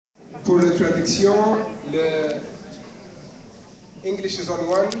Pour la traduction, le English is on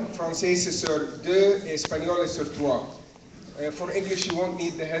 1, français c'est sur 2, et espagnol est sur 3. For English you won't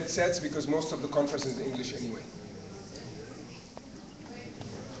need the headsets because most of the conference is in English anyway.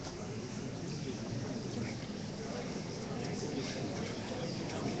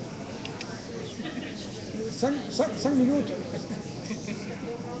 Cinq minutes.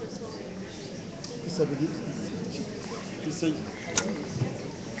 Ça veut dire. Essaye.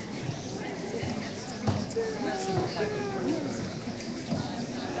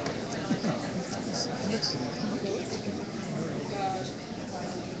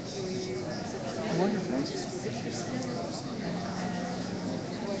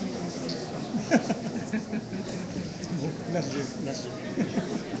 Merci.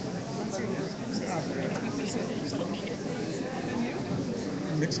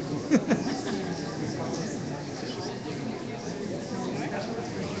 Mexico.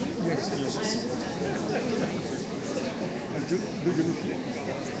 Yes. Do you look here?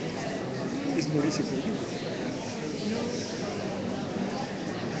 It's more easy for you.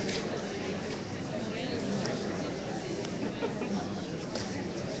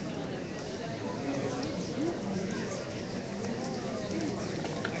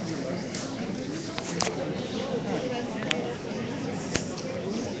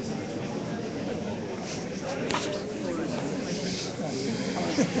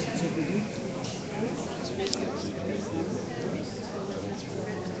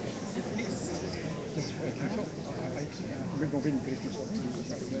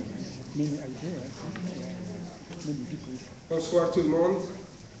 Bonsoir tout le monde.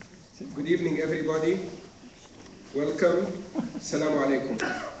 Good evening everybody. Welcome. Assalamu alaikum.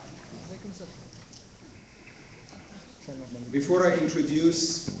 Before I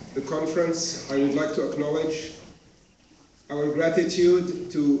introduce the conference, I would like to acknowledge our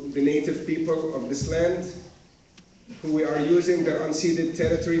gratitude to the native people of this land who we are using their unceded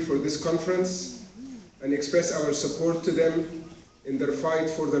territory for this conference and express our support to them in their fight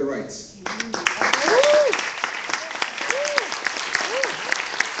for their rights.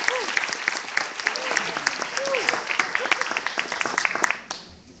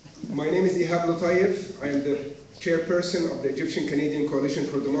 My name is Ehab Lotayef. I am the chairperson of the Egyptian-Canadian Coalition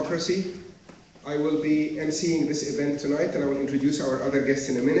for Democracy. I will be emceeing this event tonight, and I will introduce our other guests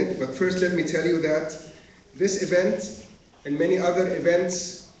in a minute. But first, let me tell you that this event and many other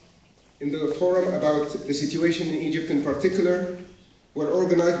events in the forum about the situation in Egypt in particular were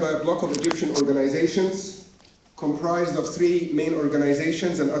organized by a block of Egyptian organizations comprised of 3 main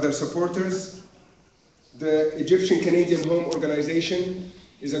organizations and other supporters. The Egyptian-Canadian Home Organization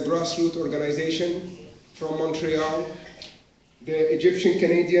is a grassroots organization from Montreal. The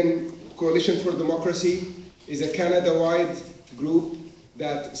Egyptian-Canadian Coalition for Democracy is a Canada-wide group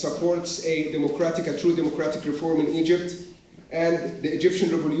that supports a true democratic reform in Egypt. And the Egyptian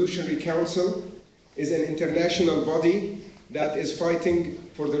Revolutionary Council is an international body that is fighting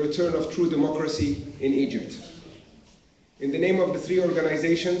for the return of true democracy in Egypt. In the name of the 3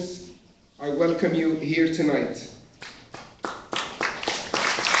 organizations, I welcome you here tonight.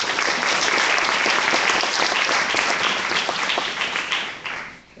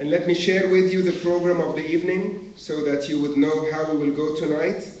 And let me share with you the program of the evening so that you would know how we will go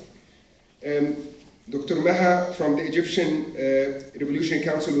tonight. Dr. Maha from the Egyptian Revolutionary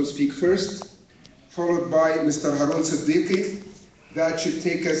Council will speak first, followed by Mr. Haroon Siddiqui. That should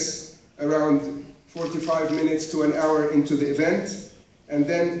take us around 45 minutes to an hour into the event. And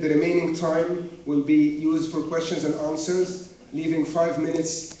then the remaining time will be used for questions and answers, leaving 5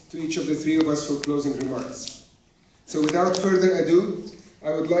 minutes to each of the 3 of us for closing remarks. So without further ado,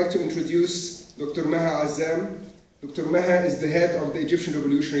 I would like to introduce Dr. Maha Azzam. Dr. Maha is the head of the Egyptian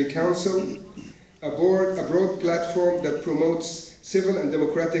Revolutionary Council, a broad platform that promotes a civil and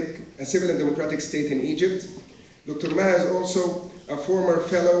democratic state in Egypt. Dr. Maha is also a former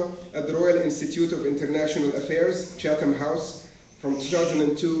fellow at the Royal Institute of International Affairs, Chatham House, from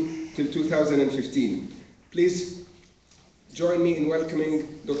 2002 till 2015. Please join me in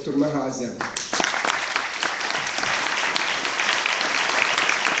welcoming Dr. Maha Azzam.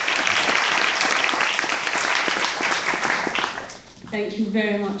 Thank you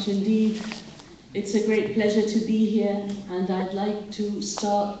very much indeed. It's a great pleasure to be here, and I'd like to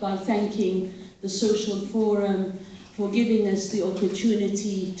start by thanking the Social Forum for giving us the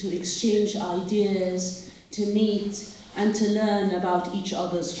opportunity to exchange ideas, to meet, and to learn about each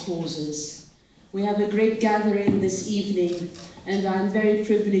other's causes. We have a great gathering this evening, and I'm very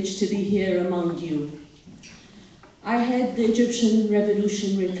privileged to be here among you. I head the Egyptian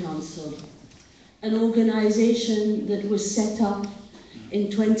Revolutionary Council, an organization that was set up in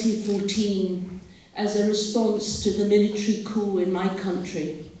 2014 as a response to the military coup in my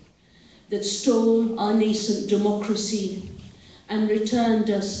country that stole our nascent democracy and returned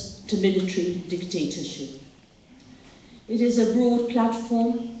us to military dictatorship. It is a broad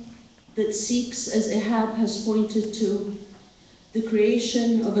platform that seeks, as Ehab has pointed to, the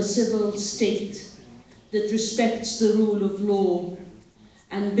creation of a civil state that respects the rule of law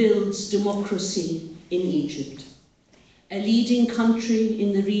and builds democracy in Egypt. A leading country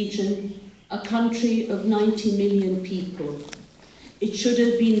in the region, a country of 90 million people. It should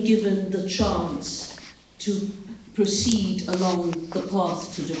have been given the chance to proceed along the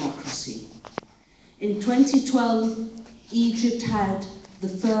path to democracy. In 2012, Egypt had the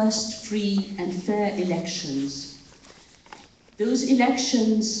first free and fair elections. Those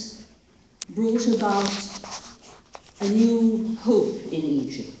elections brought about a new hope in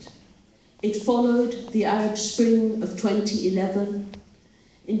Egypt. It followed the Arab Spring of 2011.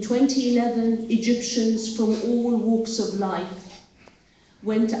 In 2011, Egyptians from all walks of life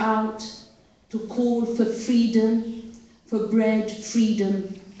went out to call for freedom, for bread,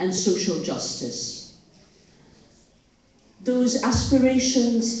 freedom, and social justice. Those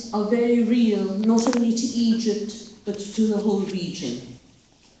aspirations are very real, not only to Egypt, but to the whole region.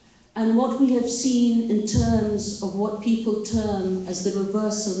 And what we have seen in terms of what people term as the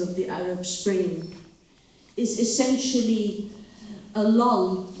reversal of the Arab Spring is essentially a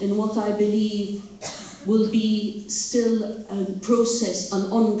lull in what I believe will be still a process,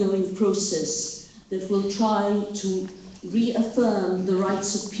 an ongoing process that will try to reaffirm the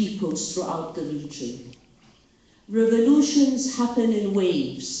rights of peoples throughout the region. Revolutions happen in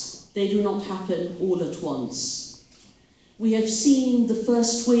waves. They do not happen all at once. We have seen the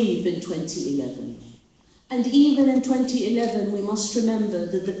first wave in 2011. And even in 2011, we must remember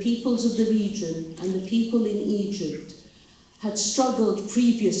that the peoples of the region and the people in Egypt had struggled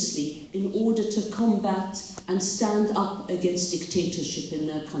previously in order to combat and stand up against dictatorship in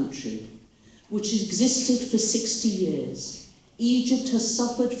their country, which existed for 60 years. Egypt has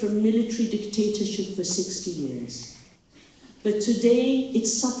suffered from military dictatorship for 60 years. But today it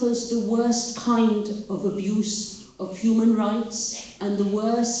suffers the worst kind of abuse of human rights and the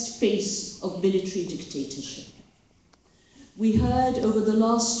worst face of military dictatorship. We heard over the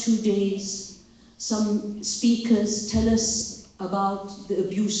last 2 days some speakers tell us about the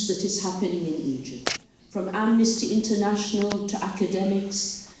abuse that is happening in Egypt, from Amnesty International to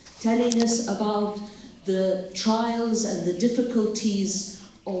academics, telling us about the trials and the difficulties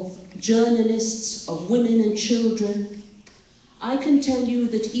of journalists, of women and children. I can tell you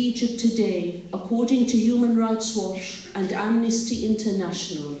that Egypt today, according to Human Rights Watch and Amnesty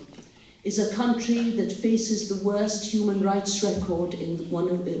International, is a country that faces the worst human rights record,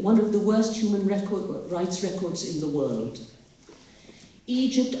 one of the worst human rights records in the world.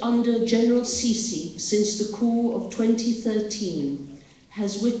 Egypt under General Sisi, since the coup of 2013,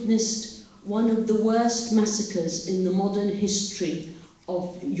 has witnessed one of the worst massacres in the modern history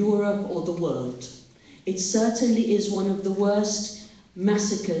of Europe or the world. It certainly is one of the worst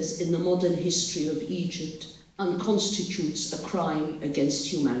massacres in the modern history of Egypt and constitutes a crime against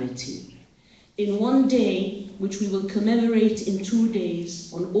humanity. In one day, which we will commemorate in 2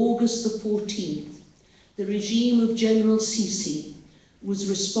 days, on August the 14th, the regime of General Sisi was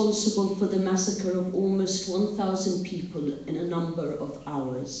responsible for the massacre of almost 1,000 people in a number of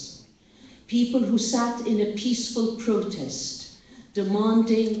hours. People who sat in a peaceful protest,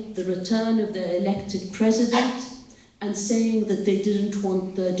 demanding the return of their elected president and saying that they didn't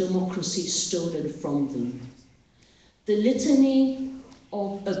want their democracy stolen from them. The litany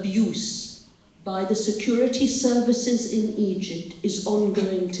of abuse by the security services in Egypt is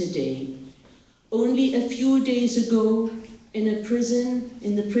ongoing today. Only a few days ago, in the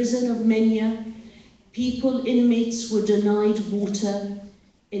prison of Menya, inmates were denied water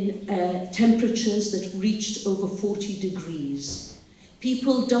in temperatures that reached over 40 degrees.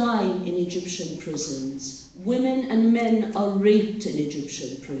 People die in Egyptian prisons. Women and men are raped in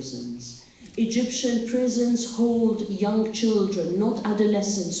Egyptian prisons. Egyptian prisons hold young children, not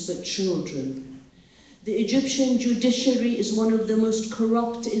adolescents, but children. The Egyptian judiciary is one of the most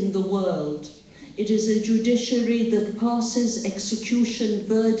corrupt in the world. It is a judiciary that passes execution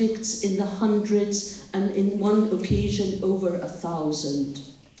verdicts in the hundreds and in one occasion over 1,000.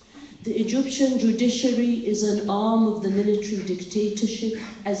 The Egyptian judiciary is an arm of the military dictatorship,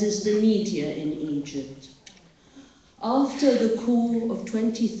 as is the media in Egypt. After the coup of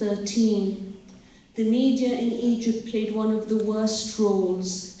 2013, the media in Egypt played one of the worst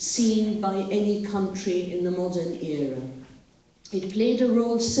roles seen by any country in the modern era. It played a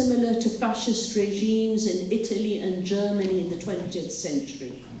role similar to fascist regimes in Italy and Germany in the 20th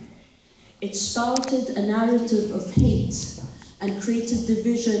century. It spouted a narrative of hate and created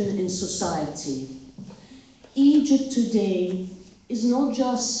division in society. Egypt today is not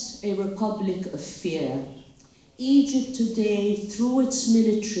just a republic of fear. Egypt today, through its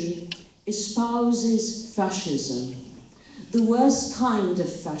military, espouses fascism, the worst kind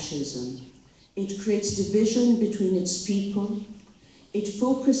of fascism. It creates division between its people. It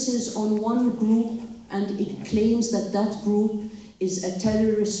focuses on one group and it claims that that group is a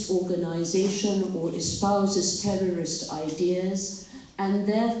terrorist organization or espouses terrorist ideas, and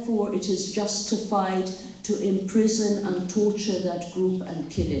therefore it is justified to imprison and torture that group and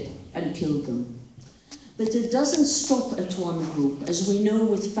kill them. But it doesn't stop at one group. As we know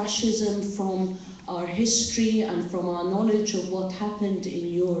with fascism from our history and from our knowledge of what happened in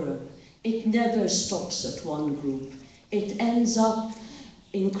Europe, it never stops at one group. It ends up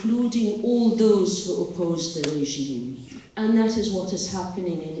including all those who oppose the regime. And that is what is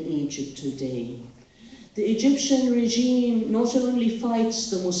happening in Egypt today. The Egyptian regime not only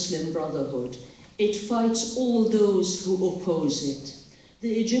fights the Muslim Brotherhood, it fights all those who oppose it.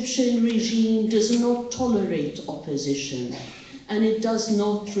 The Egyptian regime does not tolerate opposition, and it does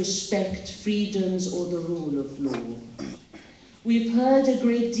not respect freedoms or the rule of law. We've heard a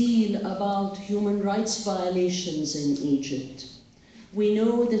great deal about human rights violations in Egypt. We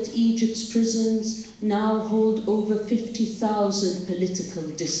know that Egypt's prisons now hold over 50,000 political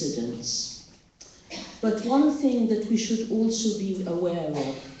dissidents. But one thing that we should also be aware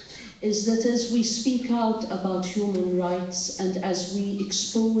of is that as we speak out about human rights and as we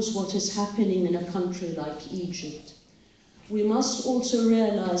expose what is happening in a country like Egypt, we must also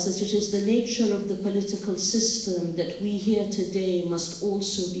realize that it is the nature of the political system that we here today must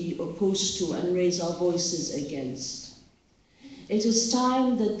also be opposed to and raise our voices against. It is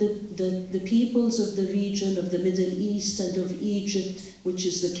time that the peoples of the region of the Middle East and of Egypt, which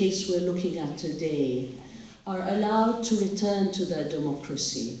is the case we're looking at today, are allowed to return to their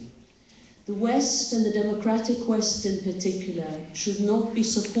democracy. The West, and the democratic West in particular, should not be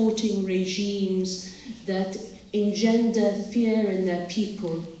supporting regimes that engender fear in their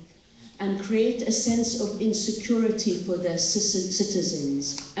people and create a sense of insecurity for their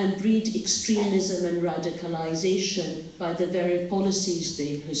citizens and breed extremism and radicalization by the very policies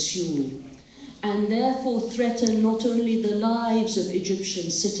they pursue, and therefore threaten not only the lives of Egyptian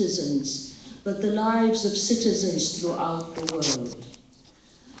citizens, but the lives of citizens throughout the world.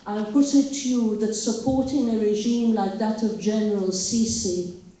 I'll put it to you that supporting a regime like that of General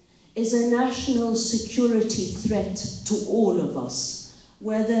Sisi is a national security threat to all of us,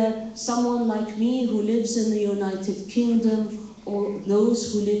 whether someone like me who lives in the United Kingdom or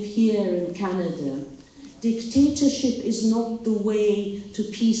those who live here in Canada. Dictatorship is not the way to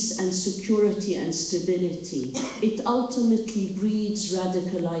peace and security and stability. It ultimately breeds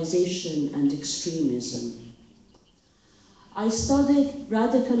radicalization and extremism. I studied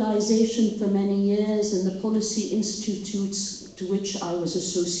radicalization for many years in the policy institutes to which I was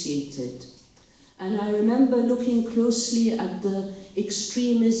associated. And I remember looking closely at the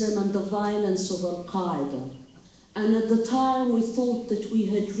extremism and the violence of Al-Qaeda. And at the time we thought that we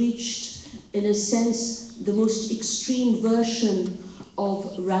had reached, in a sense, the most extreme version of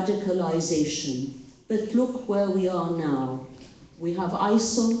radicalization. But look where we are now. We have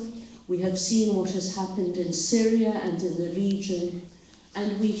ISIL. We have seen what has happened in Syria and in the region,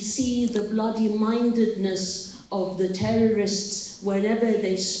 and we see the bloody mindedness of the terrorists whenever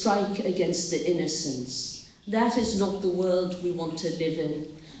they strike against the innocents. That is not the world we want to live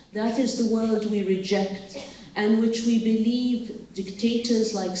in. That is the world we reject, and which we believe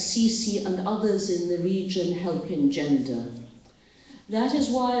dictators like Sisi and others in the region help engender. That is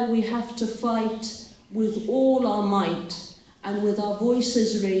why we have to fight with all our might and with our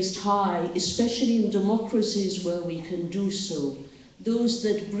voices raised high, especially in democracies where we can do so, those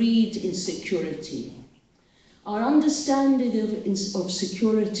that breed insecurity. Our understanding of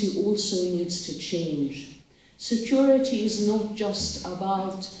security also needs to change. Security is not just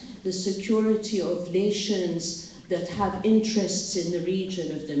about the security of nations that have interests in the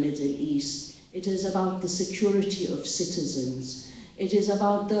region of the Middle East. It is about the security of citizens. It is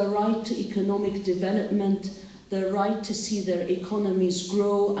about their right to economic development, the right to see their economies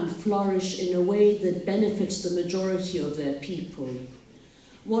grow and flourish in a way that benefits the majority of their people.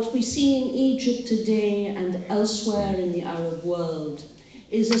 What we see in Egypt today and elsewhere in the Arab world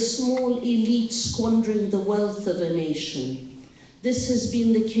is a small elite squandering the wealth of a nation. This has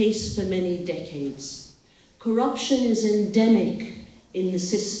been the case for many decades. Corruption is endemic in the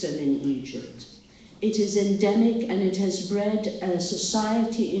system in Egypt. It is endemic, and it has bred a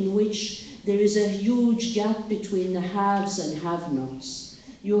society in which there is a huge gap between the haves and have-nots.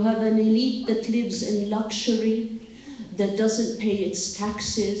 You have an elite that lives in luxury, that doesn't pay its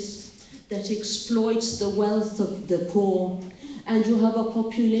taxes, that exploits the wealth of the poor, and you have a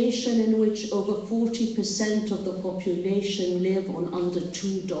population in which over 40% of the population live on under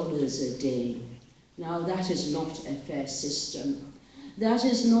 $2 a day. Now, that is not a fair system. That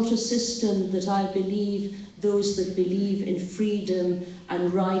is not a system that I believe those that believe in freedom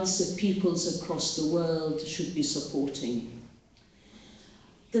and rights of peoples across the world should be supporting.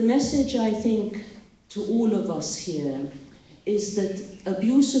 The message, I think, to all of us here is that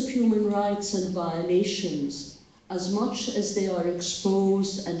abuse of human rights and violations, as much as they are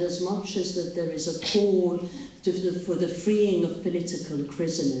exposed and as much as that there is a call for the freeing of political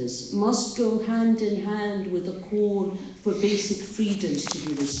prisoners, must go hand in hand with a call for basic freedoms to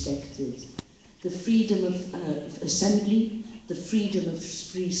be respected. The freedom of assembly, the freedom of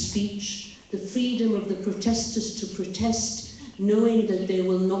free speech, the freedom of the protesters to protest, knowing that they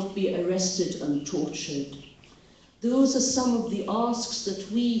will not be arrested and tortured. Those are some of the asks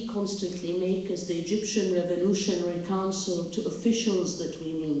that we constantly make as the Egyptian Revolutionary Council to officials that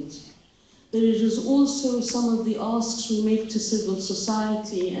we meet. But it is also some of the asks we make to civil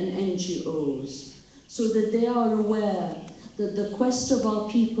society and NGOs, so that they are aware that the quest of our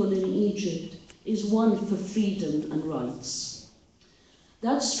people in Egypt is one for freedom and rights.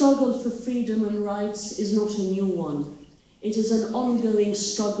 That struggle for freedom and rights is not a new one. It is an ongoing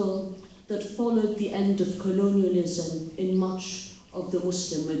struggle that followed the end of colonialism in much of the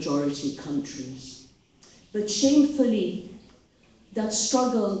Muslim majority countries. But shamefully, that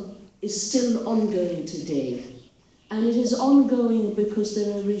struggle is still ongoing today. And it is ongoing because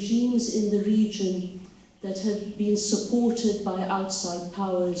there are regimes in the region that have been supported by outside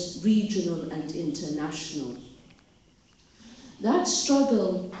powers, regional and international. That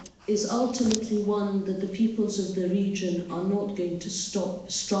struggle is ultimately one that the peoples of the region are not going to stop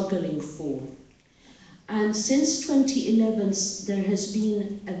struggling for. And since 2011, there has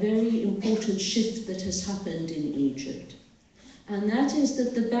been a very important shift that has happened in Egypt. And that is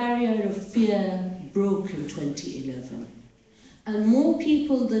that the barrier of fear broke in 2011. And more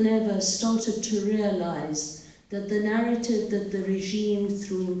people than ever started to realize that the narrative that the regime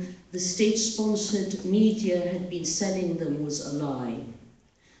through the state-sponsored media had been selling them was a lie.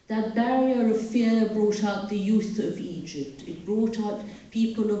 That barrier of fear brought out the youth of Egypt. It brought out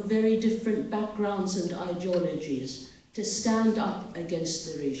people of very different backgrounds and ideologies to stand up against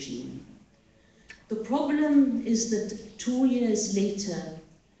the regime. The problem is that 2 years later,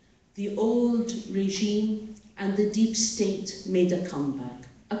 the old regime and the deep state made a comeback,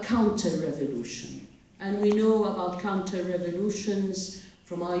 a counter-revolution. And we know about counter-revolutions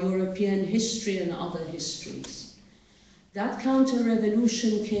from our European history and other histories. That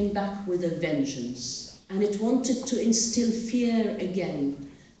counter-revolution came back with a vengeance, and it wanted to instill fear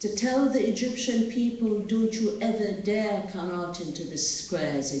again, to tell the Egyptian people, don't you ever dare come out into the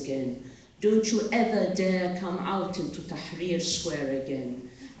squares again. Don't you ever dare come out into Tahrir Square again.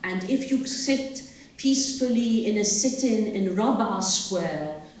 And if you sit peacefully in a sit-in in Rabaa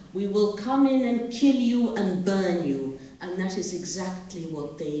Square, we will come in and kill you and burn you. And that is exactly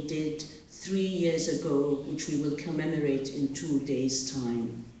what they did 3 years ago, which we will commemorate in 2 days'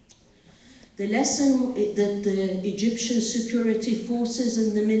 time. The lesson that the Egyptian security forces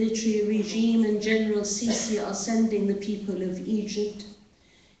and the military regime and General Sisi are sending the people of Egypt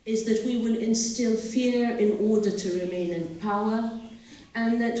is that we will instill fear in order to remain in power,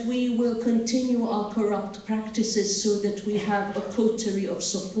 and that we will continue our corrupt practices so that we have a coterie of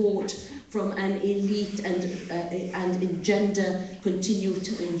support from an elite and continue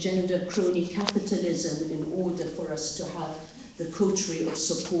to engender crony capitalism in order for us to have the coterie of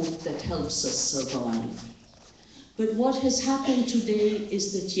support that helps us survive. But what has happened today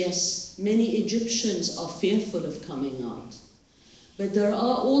is that, yes, many Egyptians are fearful of coming out. But there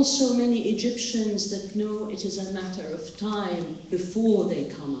are also many Egyptians that know it is a matter of time before they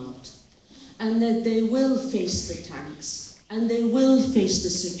come out, and that they will face the tanks, and they will face the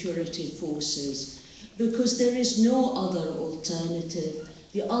security forces, because there is no other alternative.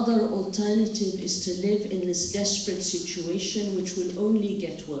 The other alternative is to live in this desperate situation, which will only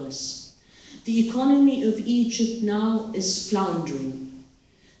get worse. The economy of Egypt now is floundering.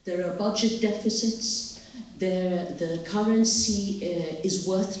 There are budget deficits. The currency is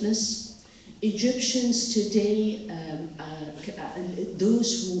worthless. Egyptians today,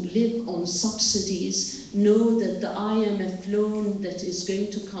 those who live on subsidies, know that the IMF loan that is going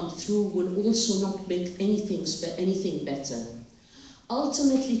to come through will also not make anything better.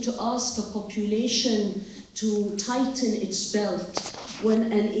 ultimately to ask a population to tighten its belt when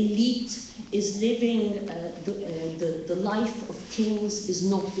an elite is living the life of kings is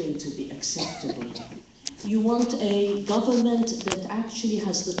not going to be acceptable. You want a government that actually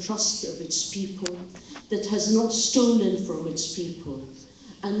has the trust of its people, that has not stolen from its people,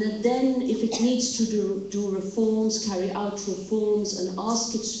 and that then, if it needs to do reforms, carry out reforms, and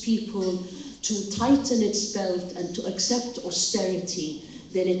ask its people to tighten its belt and to accept austerity,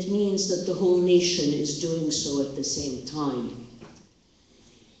 then it means that the whole nation is doing so at the same time.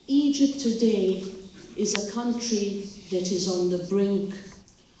 Egypt today is a country that is on the brink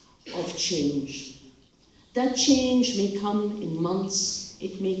of change. That change may come in months,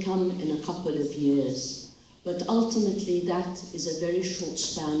 it may come in a couple of years, but ultimately that is a very short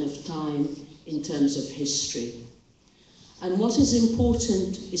span of time in terms of history. And what is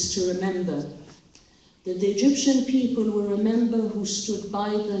important is to remember that the Egyptian people will remember who stood by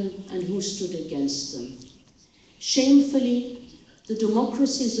them and who stood against them. Shamefully, the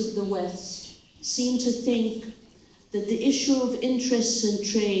democracies of the West seem to think that the issue of interests and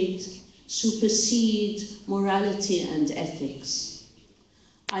trade supersede morality and ethics.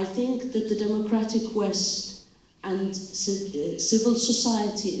 I think that the democratic West and civil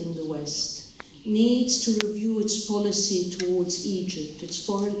society in the West needs to review its policy towards Egypt, its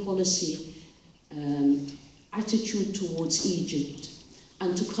foreign policy attitude towards Egypt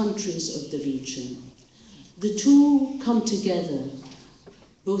and to countries of the region. The two come together,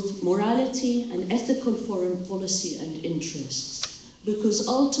 both morality and ethical foreign policy and interests, because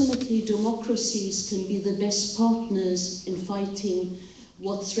ultimately democracies can be the best partners in fighting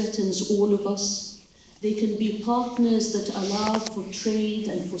what threatens all of us. They can be partners that allow for trade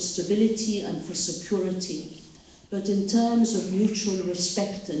and for stability and for security, but in terms of mutual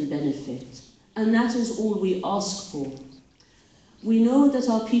respect and benefit. And that is all we ask for. We know that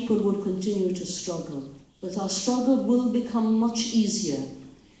our people will continue to struggle, but our struggle will become much easier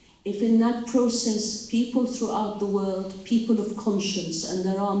if in that process people throughout the world, people of conscience, and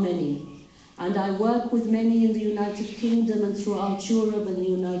there are many, and I work with many in the United Kingdom and throughout Europe and the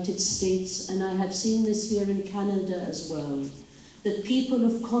United States, and I have seen this here in Canada as well, that people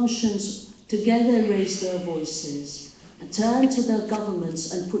of conscience together raise their voices and turn to their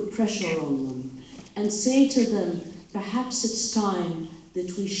governments and put pressure on them and say to them, perhaps it's time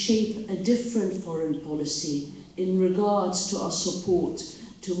that we shape a different foreign policy in regards to our support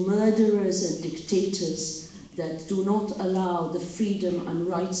to murderers and dictators that do not allow the freedom and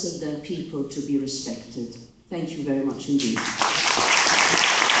rights of their people to be respected. Thank you very much indeed.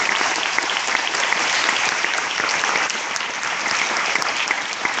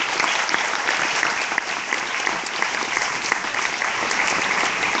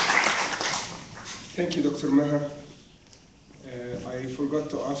 Thank you, Dr. Maha. I forgot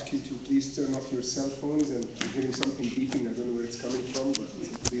to ask you to please turn off your cell phones, and I'm hearing something beeping. I don't know where it's coming from, but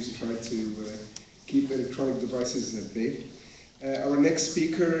please try to keep electronic devices at bay. Our next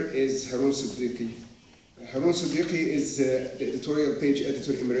speaker is Haroon Siddiqui. Haroon Siddiqui is the Editorial Page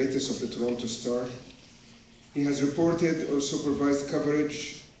Editor Emeritus of the Toronto Star. He has reported or supervised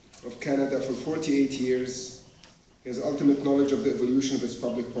coverage of Canada for 48 years. He has ultimate knowledge of the evolution of its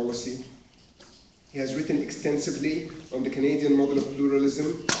public policy. He has written extensively on the Canadian model of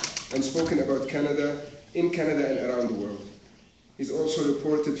pluralism and spoken about Canada, in Canada and around the world. He's also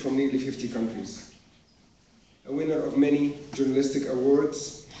reported from nearly 50 countries. A winner of many journalistic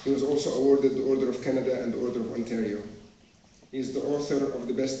awards, he was also awarded the Order of Canada and the Order of Ontario. He is the author of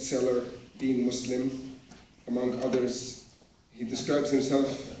the bestseller, Being Muslim, among others. He describes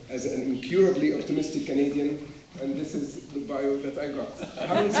himself as an incurably optimistic Canadian, and this is the bio that I got.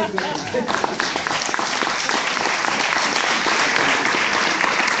 Haroon Siddiqui.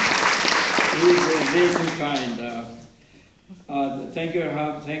 Very kind. Thank you,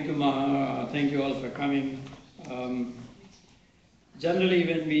 Ehab. Thank you, Maha. Thank you all for coming. Generally,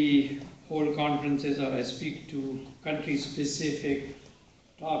 when we hold conferences or I speak to country-specific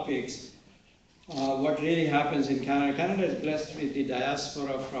topics, what really happens in Canada, Canada is blessed with the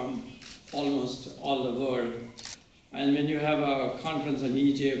diaspora from almost all the world. And when you have a conference in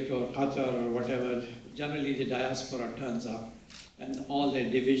Egypt or Qatar or whatever, generally the diaspora turns up and all their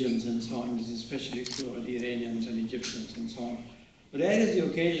divisions and so on, especially to the Iranians and Egyptians and so on. But there is the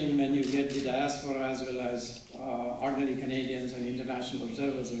occasion when you get the diaspora as well as ordinary Canadians and international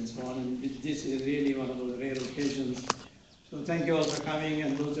observers and so on, and this is really one of those rare occasions. So thank you all for coming,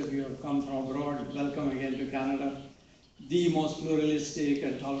 and those of you who have come from abroad, welcome again to Canada, the most pluralistic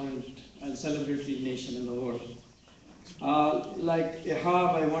and tolerant and celebratory nation in the world. Like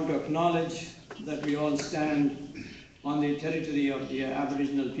Ehab, I want to acknowledge that we all stand on the territory of the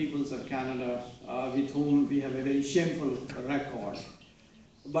Aboriginal peoples of Canada, with whom we have a very shameful record.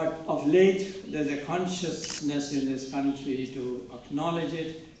 But of late, there's a consciousness in this country to acknowledge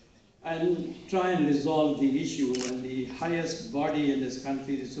it and try and resolve the issue. And the highest body in this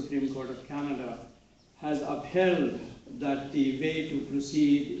country, the Supreme Court of Canada, has upheld that the way to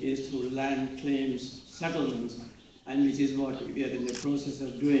proceed is through land claims settlements, and which is what we are in the process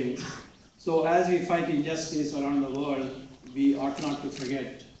of doing. So as we fight injustice around the world, we ought not to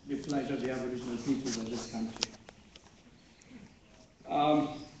forget the plight of the Aboriginal peoples of this country.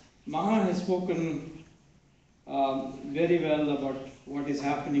 Maha has spoken very well about what is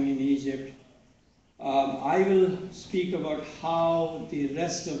happening in Egypt. I will speak about how the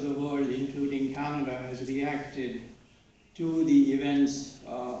rest of the world, including Canada, has reacted to the events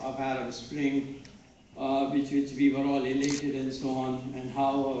of Arab Spring, which we were all elated and so on, and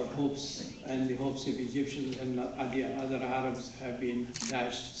how our hopes and the hopes of Egyptians and the other Arabs have been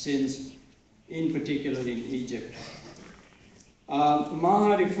dashed since, in particular in Egypt.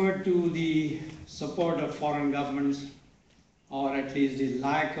 Maha referred to the support of foreign governments, or at least the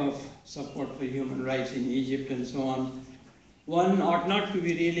lack of support for human rights in Egypt and so on. One ought not to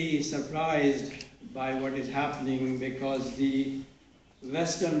be really surprised by what is happening, because the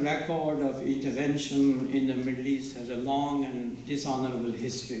Western record of intervention in the Middle East has a long and dishonorable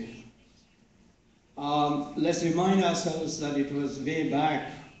history. Let's remind ourselves that it was way back,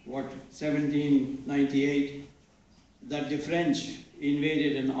 1798, that the French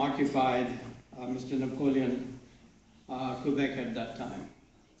invaded and occupied Mr. Napoleon Quebec at that time.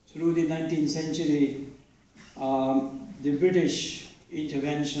 Through the 19th century, the British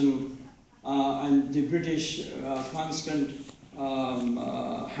intervention and the British constant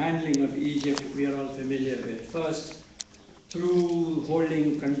handling of Egypt, we are all familiar with. First, through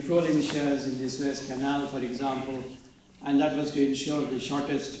controlling shares in the Suez Canal, for example, and that was to ensure the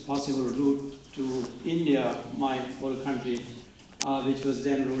shortest possible route to India, my whole country, which was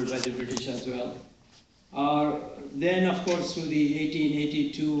then ruled by the British as well. Then, of course, through the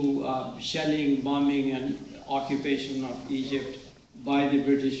 1882 shelling, bombing, and occupation of Egypt by the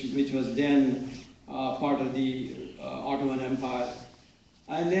British, which was then part of the Ottoman Empire.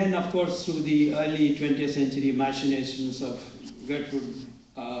 And then, of course, through the early 20th century machinations of Gertrude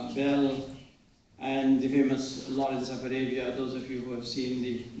Bell and the famous Lawrence of Arabia. Those of you who have seen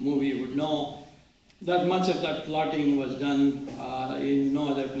the movie would know that much of that plotting was done in no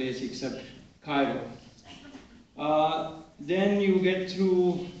other place except Cairo. Then you get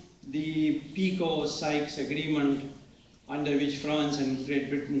through the Picot-Sykes agreement, under which France and Great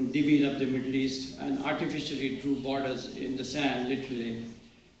Britain divvied up the Middle East and artificially drew borders in the sand, literally,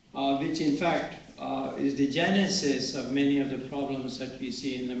 which in fact is the genesis of many of the problems that we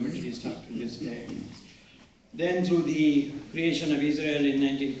see in the Middle East up to this day. Then through the creation of Israel in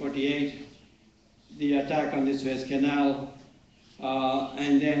 1948, the attack on the Suez Canal,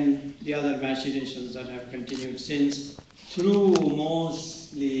 and then the other machinations that have continued since, through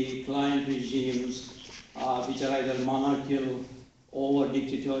mostly client regimes, which are either monarchical or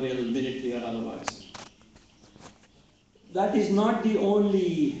dictatorial, military or otherwise. That is not the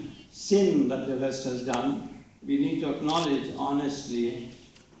only sin that the West has done. We need to acknowledge honestly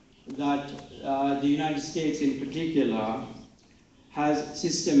that the United States in particular has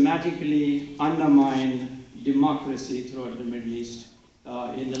systematically undermined democracy throughout the Middle East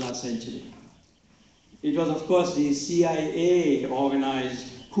in the last century. It was, of course, the CIA organized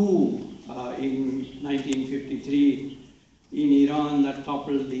coup in 1953 in Iran that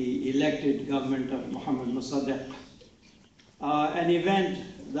toppled the elected government of Mohammad Mossadegh. An event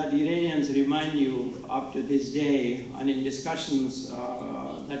that Iranians remind you up to this day, and in discussions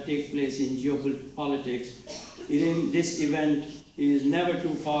that take place in geopolitics, this event is never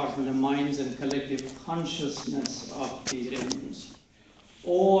too far from the minds and collective consciousness of the Iranians,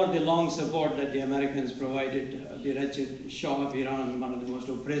 or the long support that the Americans provided the wretched Shah of Iran, one of the most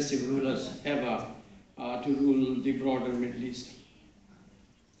oppressive rulers ever, to rule the broader Middle East.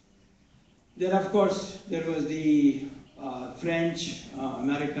 Then, of course, there was the French,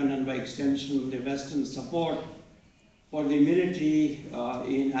 American, and by extension, the Western support for the military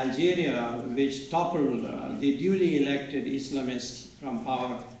in Algeria, which toppled the duly elected Islamists from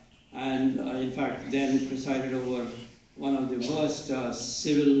power, and in fact then presided over one of the worst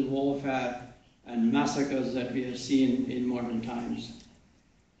civil warfare and massacres that we have seen in modern times.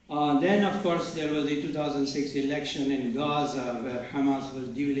 Then, of course, there was the 2006 election in Gaza, where Hamas was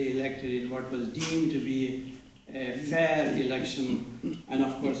duly elected in what was deemed to be a fair election, and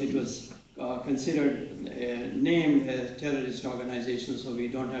of course it was considered named a terrorist organization, so we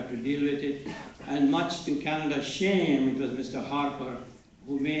don't have to deal with it. And much to Canada's shame, it was Mr. Harper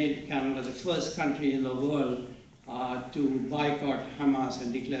who made Canada the first country in the world to boycott Hamas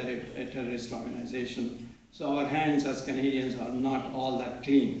and declare it a terrorist organization. So our hands as Canadians are not all that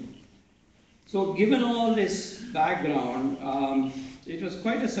clean. So given all this background, it was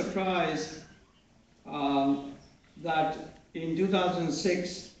quite a surprise that in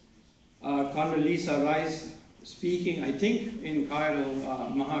 2006, Condoleezza Rice, speaking, I think, in Cairo,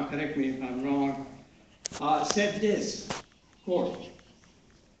 Maha, correct me if I'm wrong, said this, quote,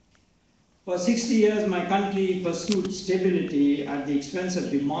 "For 60 years, my country pursued stability at the expense of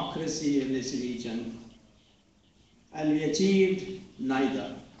democracy in this region, and we achieved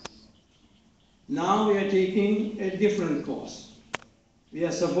neither. Now we are taking a different course. We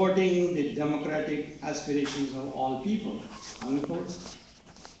are supporting the democratic aspirations of all people." Unquote.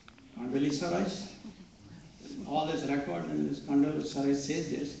 Condoleezza Rice. All this record and this Condoleezza Rice says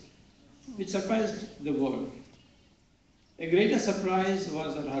this, which surprised the world. A greater surprise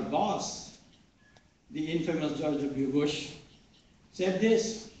was that her boss, the infamous George W. Bush, said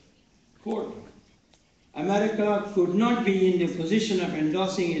this, quote, "America could not be in the position of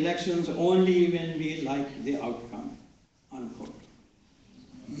endorsing elections only when we like the outcome," unquote.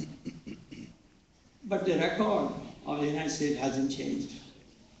 But the record of the United States hasn't changed.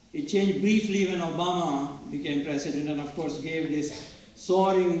 It changed briefly when Obama became president and of course gave this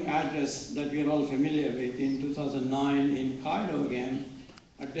soaring address that we are all familiar with in 2009 in Cairo again,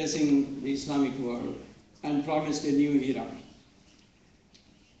 addressing the Islamic world and promised a new era.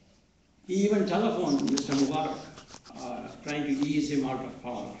 He even telephoned Mr. Mubarak, trying to ease him out of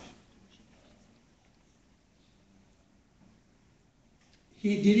power.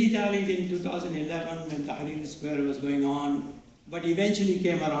 He dilly-dallied in 2011 when Tahrir Square was going on, but eventually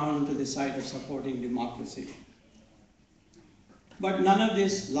came around to the side of supporting democracy. But none of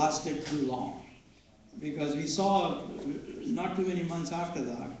this lasted too long, because we saw, not too many months after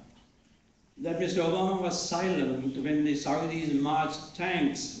that Mr. Obama was silent when the Saudis marched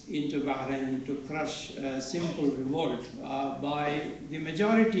tanks into Bahrain to crush a simple revolt by the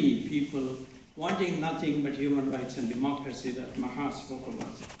majority people wanting nothing but human rights and democracy that Maha spoke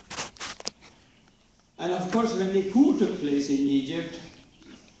about. And of course, when the coup took place in Egypt,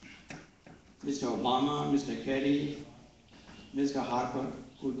 Mr. Obama, Mr. Kerry, Mr. Harper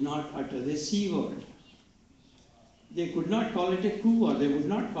could not utter the C word. They could not call it a coup, or they would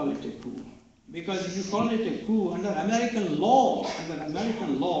not call it a coup. Because if you call it a coup, under American law,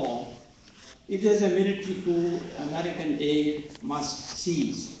 if there's a military coup, American aid must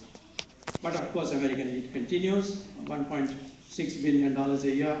cease. But of course, American aid continues, $1.6 billion a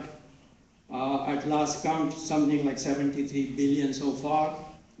year. At last count, something like 73 billion so far,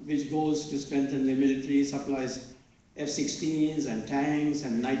 which goes to strengthen the military, supplies F-16s and tanks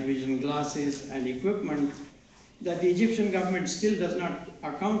and night vision glasses and equipment that the Egyptian government still does not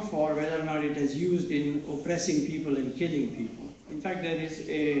account for whether or not it is used in oppressing people and killing people. In fact, there is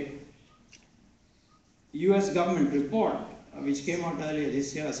a US government report which came out earlier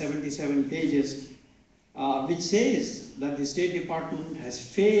this year, 77 pages, which says that the State Department has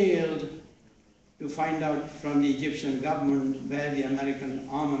failed to find out from the Egyptian government where the American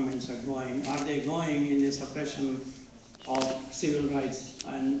armaments are going. Are they going in the suppression of civil rights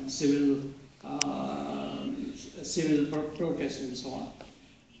and civil protests and so on?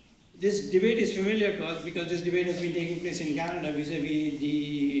 This debate is familiar because this debate has been taking place in Canada vis-a-vis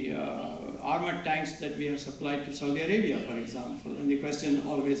the armored tanks that we have supplied to Saudi Arabia, for example. And the question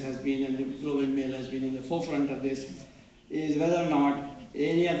always has been, and the Global Mail has been in the forefront of this, is whether or not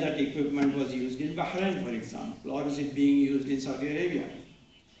any of that equipment was used in Bahrain, for example, or is it being used in Saudi Arabia?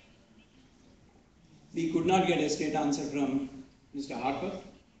 We could not get a straight answer from Mr. Harper,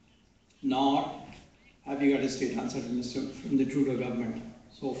 nor have we got a straight answer from the Trudeau government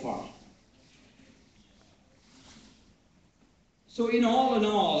so far. So in all,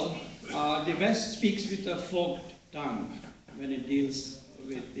 the West speaks with a forked tongue when it deals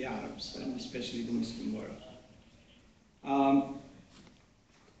with the Arabs, and especially the Muslim world.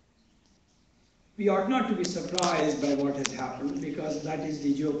 We ought not to be surprised by what has happened, because that is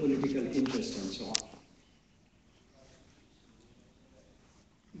the geopolitical interest and so on.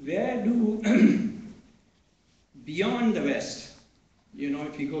 Where do, beyond the West,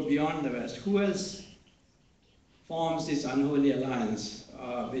 if you go beyond the West, who else forms this unholy alliance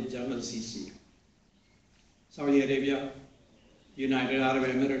with General Sisi? Saudi Arabia, United Arab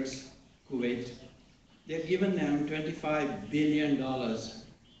Emirates, Kuwait. They've given them $25 billion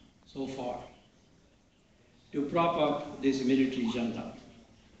so far. to prop up this military junta.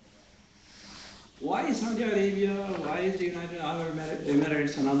 Why Saudi Arabia, why is the United Arab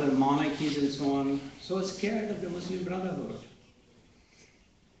Emirates and other monarchies and so on so scared of the Muslim Brotherhood?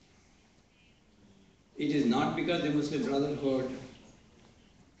 It is not because the Muslim Brotherhood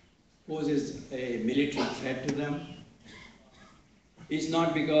poses a military threat to them. It's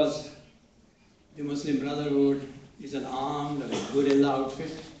not because the Muslim Brotherhood is an armed or a guerrilla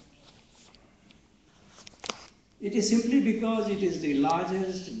outfit. It is simply because it is the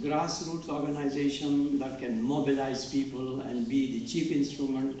largest grassroots organization that can mobilize people and be the chief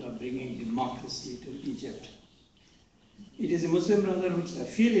instrument of bringing democracy to Egypt. It is the Muslim Brotherhood's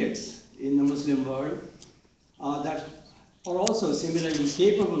affiliates in the Muslim world that are also similarly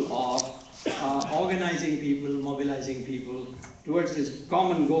capable of organizing people, mobilizing people towards this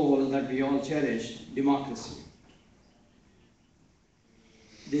common goal that we all cherish, democracy.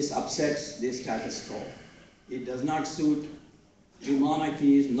 This upsets the status quo. It does not suit the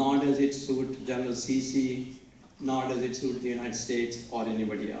monarchies, nor does it suit General Sisi, nor does it suit the United States or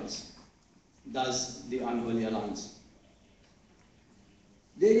anybody else. Thus, the unholy alliance.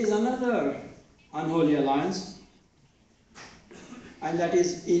 There is another unholy alliance, and that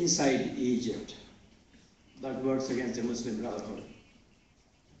is inside Egypt, that works against the Muslim Brotherhood.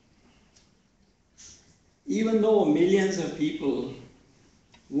 Even though millions of people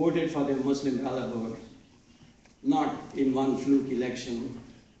voted for the Muslim Brotherhood, not in one fluke election,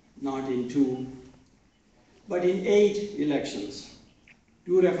 not in two, but in 8 elections,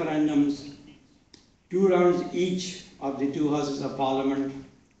 2 referendums, 2 rounds each of the 2 houses of parliament,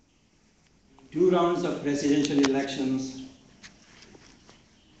 2 rounds of presidential elections.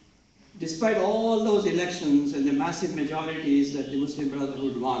 Despite all those elections and the massive majorities that the Muslim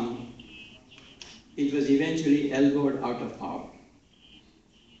Brotherhood won, it was eventually elbowed out of power.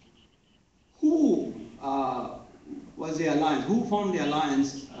 Who was the alliance? Who formed the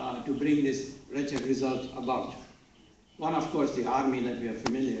alliance to bring this wretched result about? One, of course, the army that we are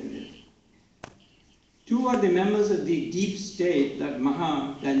familiar with. 2 are the members of the deep state that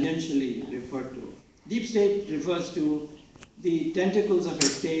Maha tangentially referred to. Deep state refers to the tentacles of a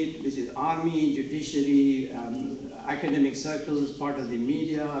state, which is army, judiciary, academic circles, part of the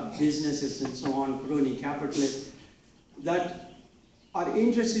media, businesses and so on, crony capitalists, that are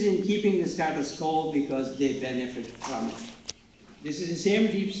interested in keeping the status quo because they benefit from it. This is the same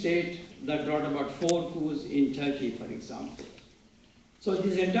deep state that brought about 4 coups in Turkey, for example. So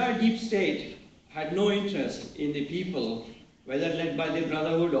this entire deep state had no interest in the people, whether led by the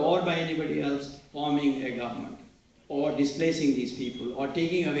Brotherhood or by anybody else, forming a government, or displacing these people, or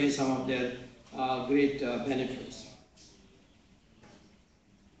taking away some of their great benefits.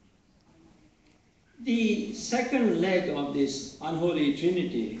 The second leg of this unholy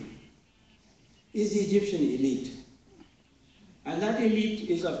trinity is the Egyptian elite. And that elite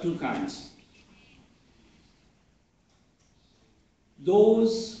is of 2 kinds.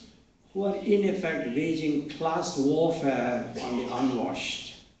 Those who are in effect waging class warfare on the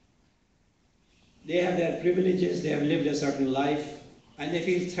unwashed. They have their privileges, they have lived a certain life, and they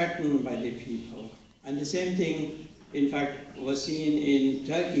feel threatened by the people. And the same thing, in fact, was seen in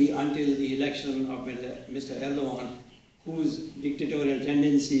Turkey until the election of Mr. Erdogan, whose dictatorial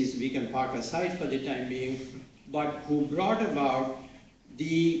tendencies we can park aside for the time being, but who brought about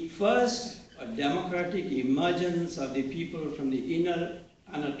the first democratic emergence of the people from the inner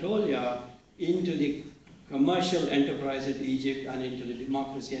Anatolia into the commercial enterprise of Egypt and into the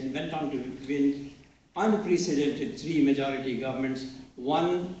democracy, and went on to win unprecedented 3 majority governments,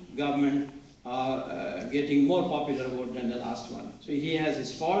 one government getting more popular vote than the last one. So he has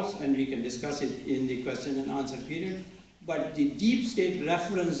his faults, and we can discuss it in the question and answer period. But the deep state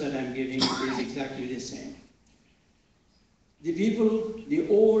reference that I'm giving is exactly the same. The people, the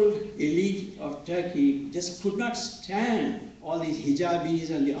old elite of Turkey, just could not stand all these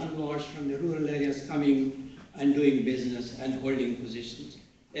hijabis and the unwashed from the rural areas coming and doing business and holding positions.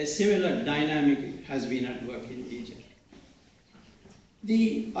 A similar dynamic has been at work in Egypt.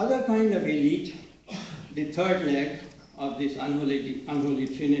 The other kind of elite, the third leg of this unholy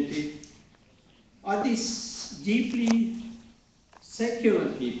trinity, are these deeply secular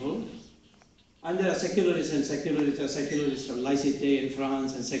people. And there are secularists and secularists of laïcité in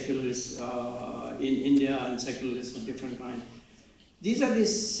France, and secularists in India, and secularists of different kinds. These are the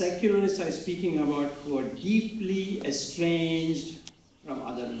secularists I'm speaking about who are deeply estranged from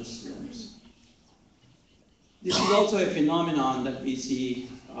other Muslims. This is also a phenomenon that we see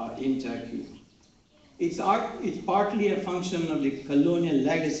in Turkey. It's partly a function of the colonial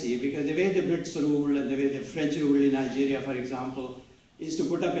legacy, because the way the Brits ruled and the way the French ruled in Nigeria, for example, is to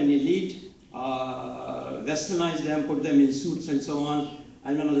put up an elite, westernize them, put them in suits and so on,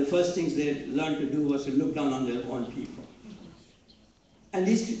 and one of the first things they learned to do was to look down on their own people. And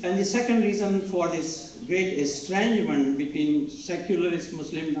the second reason for this great estrangement between secularist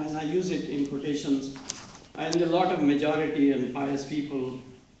Muslims, and I use it in quotations, and a lot of majority and pious people,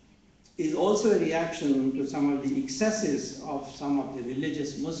 is also a reaction to some of the excesses of some of the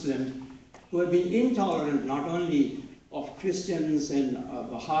religious Muslims who have been intolerant not only of Christians and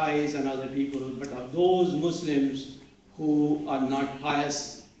Baha'is and other people, but of those Muslims who are not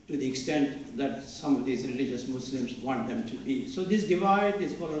pious to the extent that some of these religious Muslims want them to be. So this divide,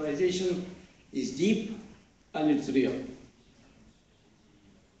 this polarization is deep and it's real.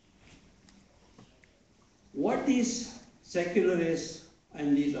 What these secularists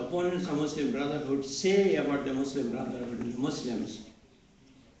and these opponents of Muslim Brotherhood say about the Muslim Brotherhood and the Muslims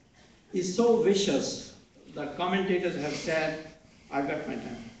is so vicious that commentators have said, I've got my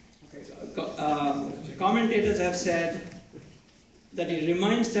time. Commentators have said that it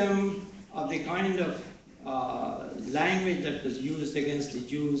reminds them of the kind of language that was used against the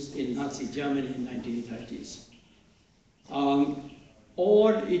Jews in Nazi Germany in the 1930s.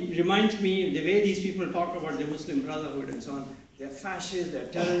 Or it reminds me of the way these people talk about the Muslim Brotherhood and so on. They're fascists, they're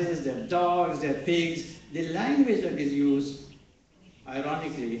terrorists, they're dogs, they're pigs. The language that is used,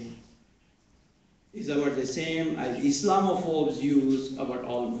 ironically, is about the same as Islamophobes use about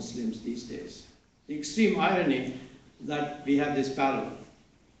all Muslims these days. The extreme irony that we have this parallel.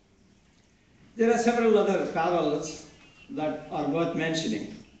 There are several other parallels that are worth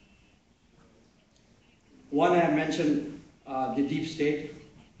mentioning. One I have mentioned, the deep state.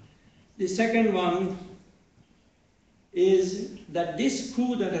 The second one is that this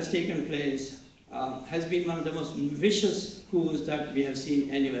coup that has taken place has been one of the most vicious coups that we have seen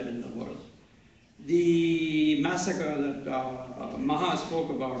anywhere in the world. The massacre that Maha spoke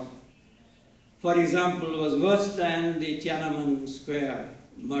about, for example, was worse than the Tiananmen Square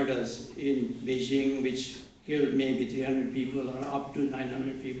murders in Beijing, which killed maybe 300 people or up to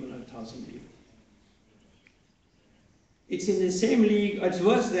 900 people or 1,000 people. It's in the same league, it's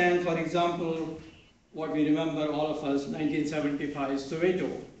worse than, for example, what we remember all of us, 1975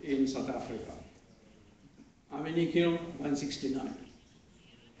 Soweto in South Africa. How many killed? 169.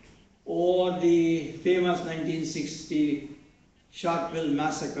 Or the famous 1960 Sharpeville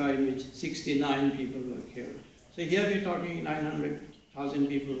massacre in which 69 people were killed. So here we're talking 900,000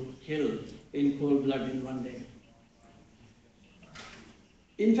 people killed in cold blood in one day.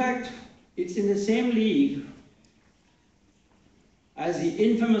 In fact, it's in the same league as the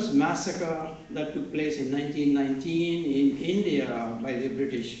infamous massacre that took place in 1919 in India by the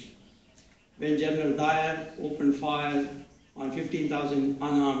British, when General Dyer opened fire on 15,000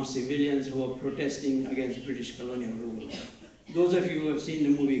 unarmed civilians who were protesting against British colonial rule. Those of you who have seen the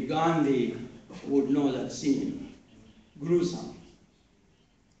movie Gandhi would know that scene. Gruesome.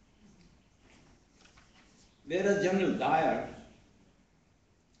 Whereas General Dyer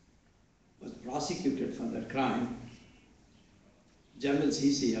was prosecuted for that crime, General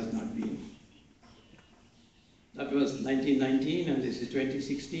Sisi has not been. That was 1919 and this is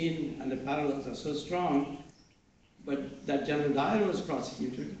 2016 and the parallels are so strong, but that General Dyer was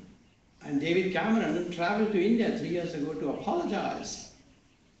prosecuted and David Cameron traveled to India 3 years ago to apologize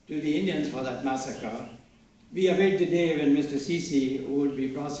to the Indians for that massacre. We await the day when Mr. Sisi would be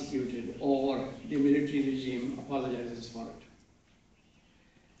prosecuted or the military regime apologizes for it.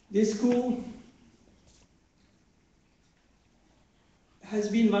 This coup has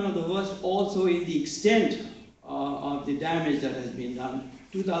been one of the worst also in the extent of the damage that has been done.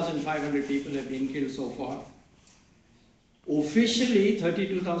 2,500 people have been killed so far. Officially,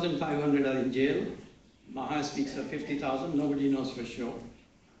 32,500 are in jail. Maha speaks of 50,000, nobody knows for sure.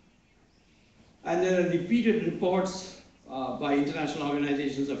 And there are repeated reports by international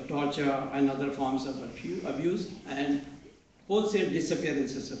organizations of torture and other forms of abuse and wholesale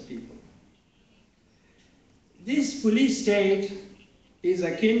disappearances of people. This police state is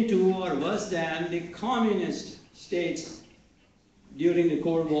akin to or worse than the communist states during the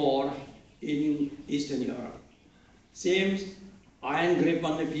Cold War in Eastern Europe. Same iron grip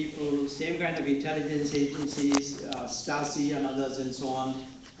on the people, same kind of intelligence agencies, Stasi and others and so on,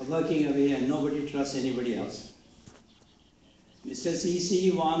 are working away and nobody trusts anybody else. Mr.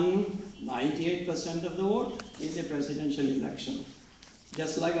 Sisi won 98% of the vote in the presidential election,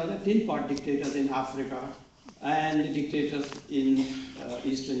 just like other tin pot dictators in Africa and the dictators in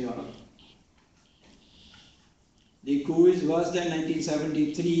Eastern Europe. The coup is worse than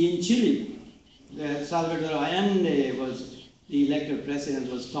 1973 in Chile, where Salvador Allende was the elected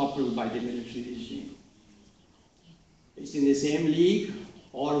president, was toppled by the military regime. It's in the same league,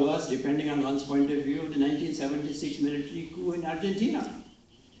 or worse, depending on one's point of view, the 1976 military coup in Argentina,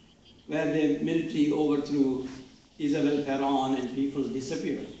 where the military overthrew Isabel Peron and people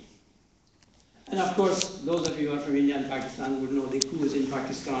disappeared. And of course, those of you who are from India and Pakistan would know the coups in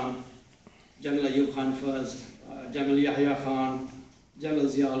Pakistan. General Ayub Khan first, General Yahya Khan, General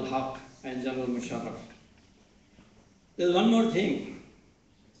Zia-ul-Haq, and General Musharraf. There's one more thing.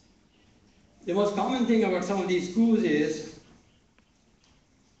 The most common thing about some of these coups is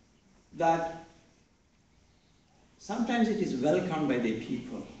that sometimes it is welcomed by the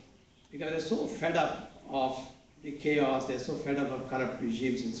people because they're so fed up of the chaos, they're so fed up of corrupt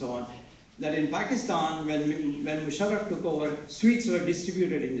regimes and so on, that in Pakistan, when Musharraf took over, sweets were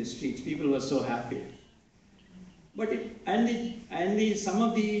distributed in the streets. People were so happy. But some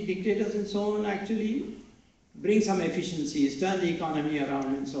of the dictators and so on actually bring some efficiencies, turn the economy around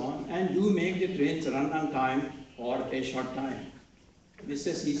and so on, and do make the trains run on time for a short time.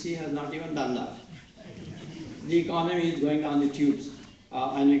 Mr. Sisi has not even done that. The economy is going on the tubes,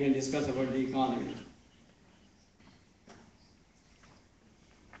 and we can discuss about the economy.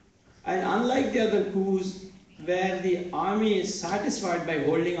 And unlike the other coups, where the army is satisfied by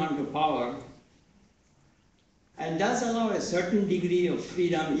holding on to power, and does allow a certain degree of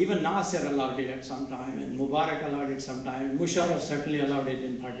freedom, even Nasser allowed it at some time, and Mubarak allowed it some time, Musharraf certainly allowed it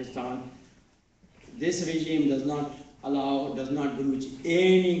in Pakistan. This regime does not broach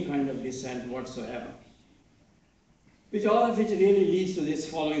any kind of dissent whatsoever. All of which really leads to this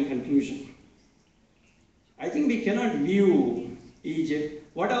following conclusion. I think we cannot view Egypt,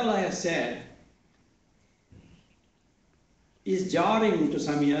 what all I have said, is jarring to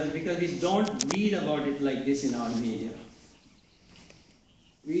some ears because we don't read about it like this in our media.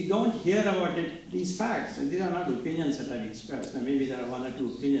 We don't hear about it, these facts, and these are not opinions that I've expressed. Now, maybe there are one or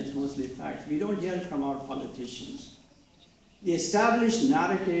two opinions, mostly facts. We don't hear it from our politicians. The established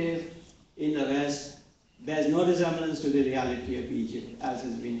narrative in the West bears no resemblance to the reality of Egypt as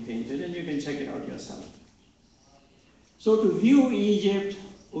has been painted, and you can check it out yourself. So to view Egypt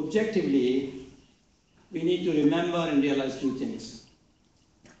objectively, we need to remember and realize two things.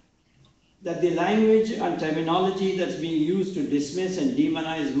 That the language and terminology that's being used to dismiss and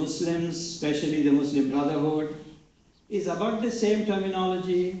demonize Muslims, especially the Muslim Brotherhood, is about the same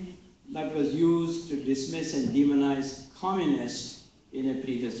terminology that was used to dismiss and demonize communists in a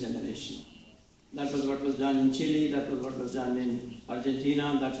previous generation. That was what was done in Chile, that was what was done in Argentina,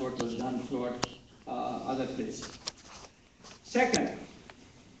 and that's what was done throughout other places. Second,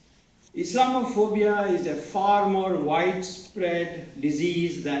 Islamophobia is a far more widespread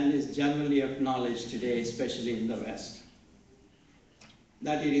disease than is generally acknowledged today, especially in the West.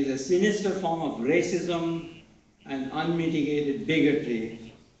 That it is a sinister form of racism and unmitigated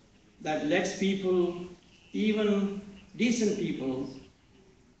bigotry that lets people, even decent people,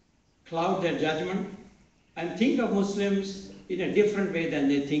 cloud their judgment and think of Muslims in a different way than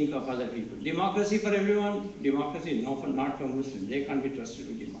they think of other people. Democracy for everyone, democracy not for Muslims. They can't be trusted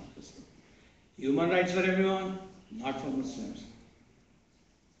with democracy. Human rights for everyone, not for Muslims.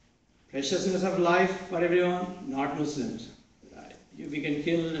 Preciousness of life for everyone, not Muslims. We can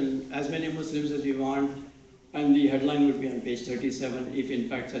kill as many Muslims as we want, and the headline would be on page 37 if in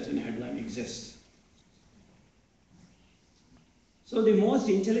fact such a headline exists. So the most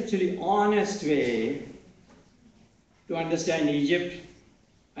intellectually honest way to understand Egypt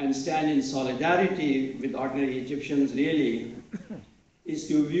and stand in solidarity with ordinary Egyptians really is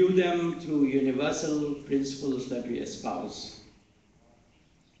to view them through universal principles that we espouse.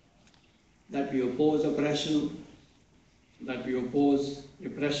 That we oppose oppression, that we oppose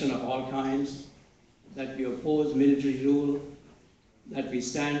repression of all kinds, that we oppose military rule, that we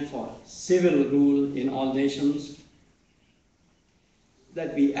stand for civil rule in all nations,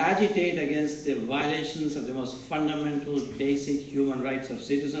 that we agitate against the violations of the most fundamental, basic human rights of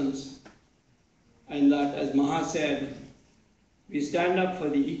citizens, and that, as Maha said, we stand up for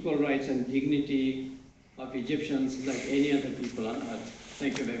the equal rights and dignity of Egyptians like any other people on earth.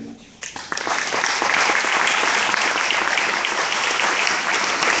 Thank you very much.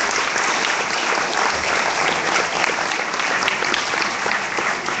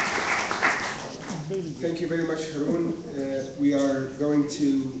 Thank you very much, Haroon. We are going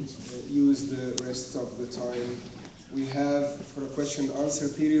to use the rest of the time we have for a question and answer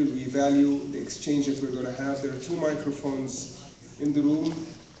period. We value the exchange that we're going to have. There are two microphones in the room,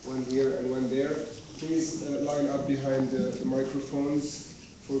 one here and one there. Please line up behind the microphones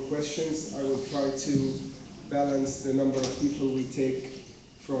for questions. I will try to balance the number of people we take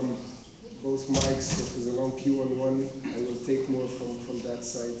from both mics. If there's a long queue on one, I will take more from that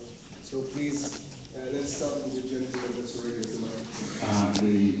side. So please, let's start with the gentleman that's already at the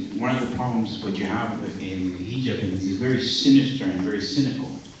mic. One of the problems what you have in Egypt is very sinister and very cynical.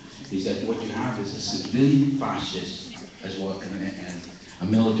 is that what you have is a civilian fascist as well and a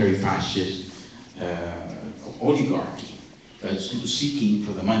military fascist oligarchy that's seeking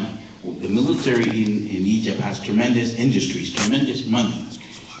for the money. The military in Egypt has tremendous industries, tremendous money,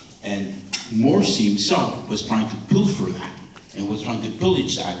 and Morsi himself was trying to pilfer that and was trying to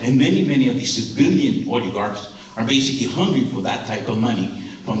pillage that. And many of these civilian oligarchs are basically hungry for that type of money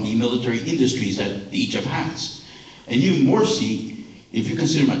from the military industries that Egypt has. And even Morsi, if you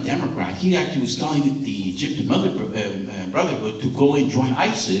consider him a Democrat, he actually was telling the Egyptian Brotherhood to go and join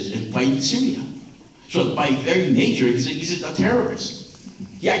ISIS and fight in Syria. So by very nature, he's a terrorist.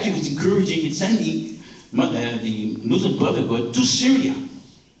 He actually was encouraging and sending the Muslim Brotherhood to Syria.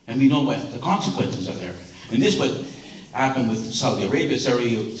 And we know what the consequences are there. And this is what happened with Saudi Arabia.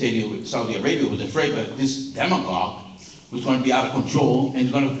 Saudi Arabia was afraid that this demagogue was going to be out of control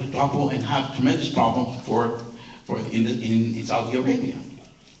and going to topple and have tremendous problems in Saudi Arabia.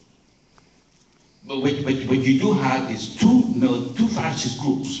 But what you do have is two fascist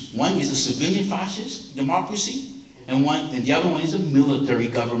groups. One is a civilian fascist democracy, and the other one is a military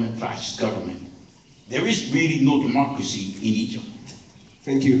government, fascist government. There is really no democracy in Egypt.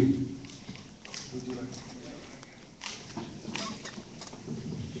 Thank you.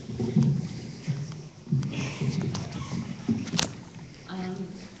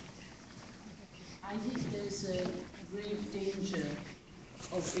 I think there's a grave danger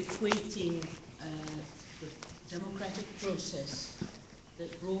of equating the democratic process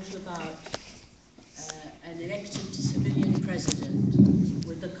that brought about an elected civilian president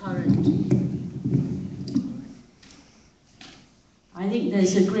with the current. I think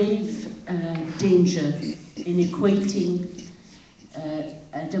there's a grave danger in equating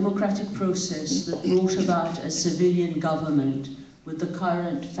a democratic process that brought about a civilian government with the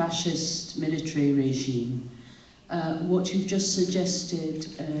current fascist military regime. What you've just suggested,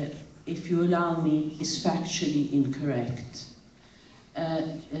 if you allow me, is factually incorrect.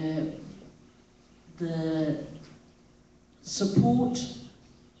 The support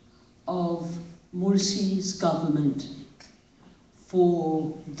of Morsi's government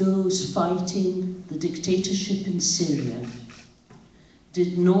for those fighting the dictatorship in Syria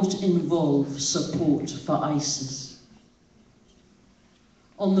did not involve support for ISIS.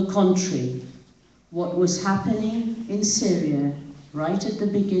 On the contrary, what was happening in Syria right at the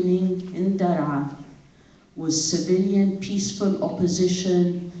beginning in Daraa was civilian peaceful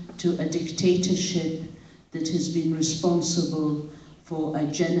opposition to a dictatorship that has been responsible for a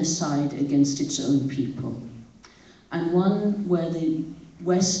genocide against its own people. And one where the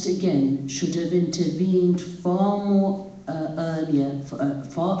West again should have intervened far earlier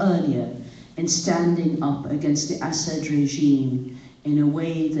in standing up against the Assad regime in a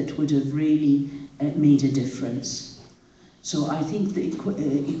way that would have really made a difference. So I think that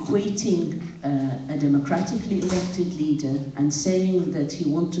equating a democratically elected leader and saying that he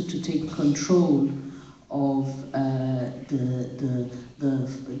wanted to take control of the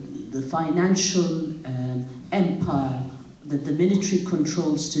financial empire that the military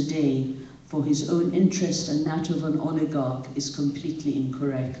controls today for his own interest and that of an oligarch is completely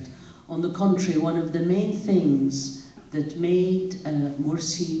incorrect. On the contrary, one of the main things that made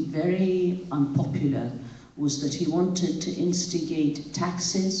Morsi very unpopular was that he wanted to instigate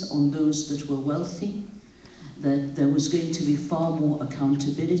taxes on those that were wealthy, that there was going to be far more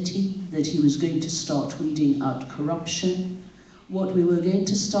accountability, that he was going to start weeding out corruption. What we were going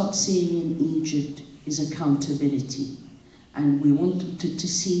to start seeing in Egypt is accountability, and we wanted to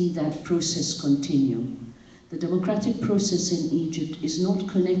see that process continue. The democratic process in Egypt is not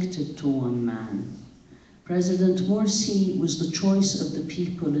connected to one man. President Morsi was the choice of the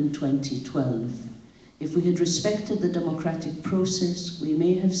people in 2012. If we had respected the democratic process, we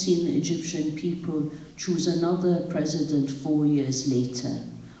may have seen the Egyptian people choose another president 4 years later,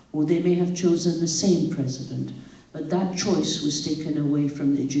 or they may have chosen the same president. But that choice was taken away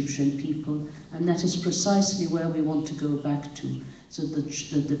from the Egyptian people, and that is precisely where we want to go back to, so that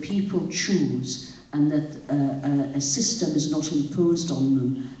the people choose, and that a system is not imposed on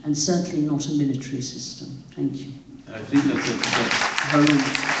them, and certainly not a military system. Thank you. I think that's Haroon.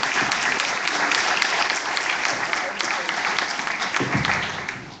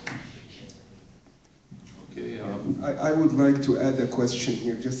 I would like to add a question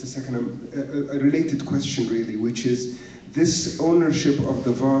here, just a second, a related question really, which is this ownership of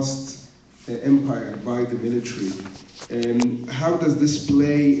the vast empire by the military. How does this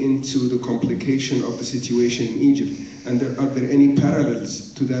play into the complication of the situation in Egypt? And are there any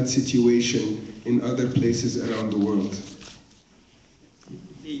parallels to that situation in other places around the world?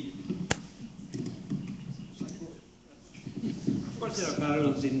 Of course, course, there are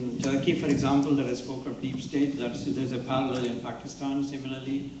parallels in Turkey, for example, that I spoke of deep state. There's a parallel in Pakistan,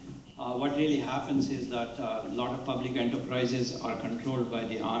 similarly. What really happens is that a lot of public enterprises are controlled by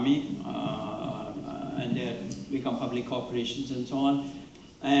the army, and they become public corporations and so on.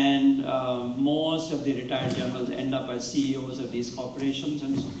 And most of the retired generals end up as CEOs of these corporations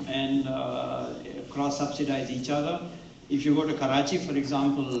and cross-subsidize each other. If you go to Karachi, for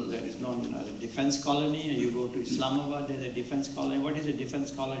example, there is known as a defense colony, and you go to Islamabad, there's a defense colony. What is a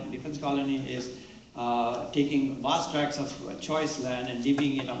defense colony? Defense colony is taking vast tracts of choice land and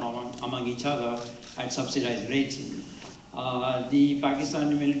leaving it among each other at subsidized rates. The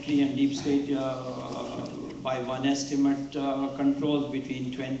Pakistani military and deep state, by one estimate, controls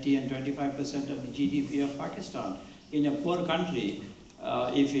between 20 and 25% of the GDP of Pakistan. In a poor country,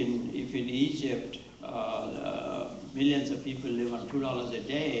 if in Egypt, millions of people live on $2 a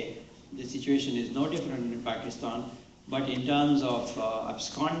day, the situation is no different in Pakistan. But in terms of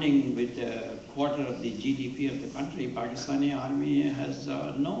absconding with a quarter of the GDP of the country, Pakistani army has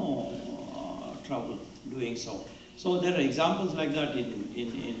no trouble doing so. So there are examples like that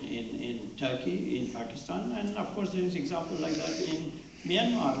in Turkey, in Pakistan, and of course there is example like that in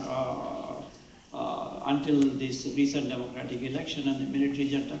Myanmar until this recent democratic election, and the military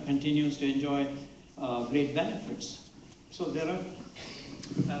junta continues to enjoy great benefits. So there are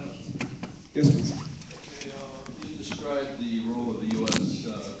parallels. Yes, please. You described the role of the U.S.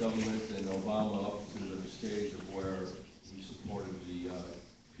 Government and Obama up to the stage of where he supported the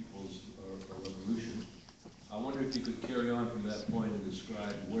People's Revolution. I wonder if you could carry on from that point and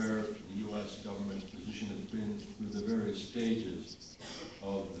describe where the U.S. government's position has been through the various stages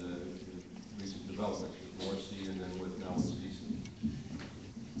of the recent developments with Morsi and then with now with Sisi.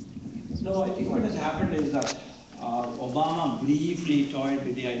 No, I think what has happened is that Obama briefly toyed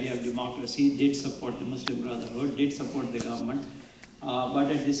with the idea of democracy, did support the Muslim Brotherhood, did support the government,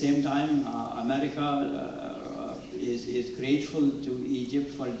 but at the same time, America is grateful to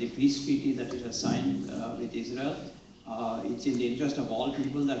Egypt for the peace treaty that it has signed with Israel. It's in the interest of all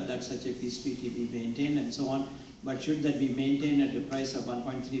people that such a peace treaty be maintained and so on. But should that be maintained at the price of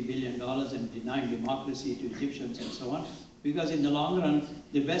 $1.3 billion and denying democracy to Egyptians and so on? Because in the long run,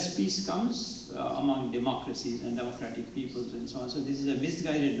 the best peace comes among democracies and democratic peoples and so on. So this is a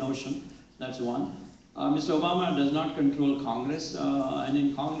misguided notion, that's one. Mr. Obama does not control Congress, and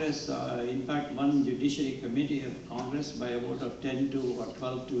in Congress, in fact, one judiciary committee of Congress by a vote of 10 to or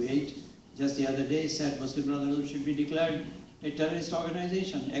 12 to 8, just the other day said Muslim Brotherhood should be declared a terrorist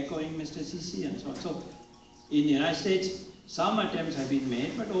organization, echoing Mr. Sisi and so on. So in the United States, some attempts have been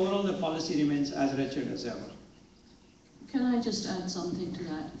made, but overall the policy remains as wretched as ever. Can I just add something to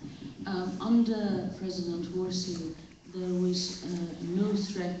that? Under President Morsi, there was no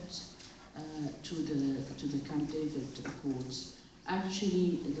threat to the Camp David Accords.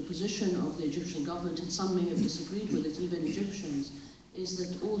 Actually, the position of the Egyptian government, and some may have disagreed with it, even Egyptians, is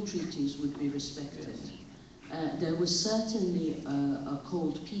that all treaties would be respected. There was certainly a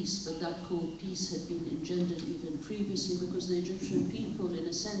cold peace, but that cold peace had been engendered even previously because the Egyptian people, in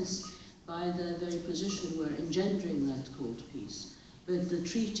a sense, by their very position, were engendering that cold peace. But the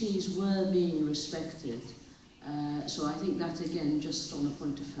treaties were being respected. So I think that, again, just on a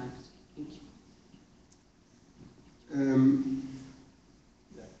point of fact. Thank you.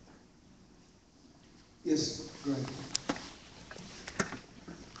 Yes, go ahead.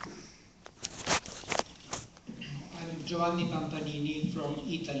 I'm Giovanni Pampanini from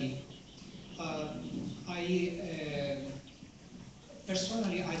Italy.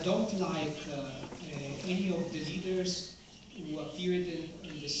 Personally, I don't like any of the leaders who appeared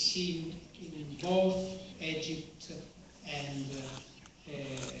in the scene in both Egypt and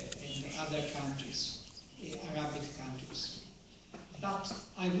other countries, Arabic countries. But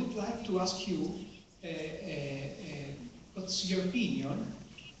I would like to ask you, what's your opinion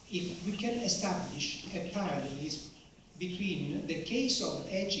if we can establish a parallelism between the case of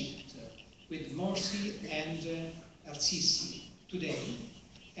Egypt with Morsi and al-Sisi today,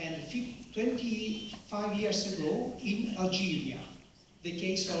 and 25 years ago in Algeria, the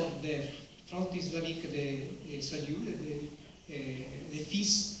case of the Front Islamique de Salut, the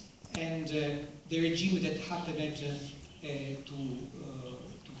FIS, and the regime that happened to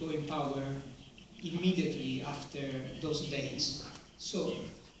go in power immediately after those days. So,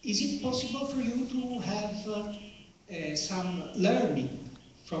 is it possible for you to have some learning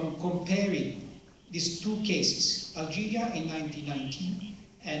from comparing these two cases, Algeria in 1990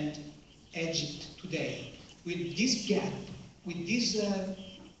 and Egypt today, with this gap, with this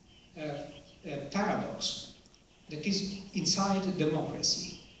paradox that is inside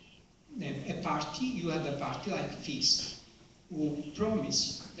democracy? A party, you have a party like FIS, who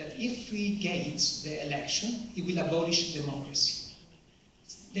promised that if he gains the election, he will abolish democracy.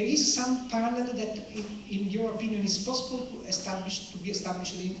 There is some parallel that, in your opinion, is possible to be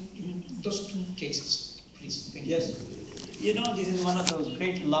established in those two cases. Please, thank you. Yes. You know, this is one of those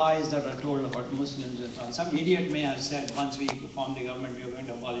great lies that are told about Muslims and so on. Some idiot may have said, once we form the government, we are going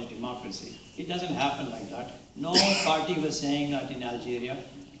to abolish democracy. It doesn't happen like that. No party was saying that in Algeria.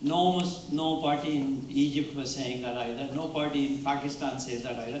 No party in Egypt was saying that either. No party in Pakistan says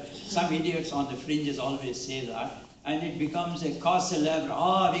that either. Some idiots on the fringes always say that. And it becomes a cause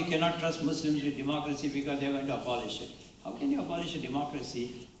célèbre. We cannot trust Muslims with democracy because they're going to abolish it. How can you abolish a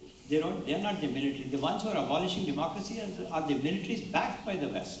democracy? They're not the military. The ones who are abolishing democracy are the militaries backed by the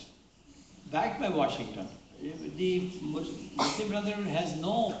West, backed by Washington. The Muslim Brotherhood has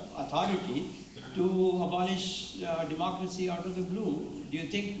no authority to abolish democracy out of the blue. Do you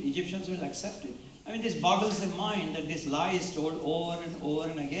think Egyptians will accept it? I mean, this boggles the mind that this lie is told over and over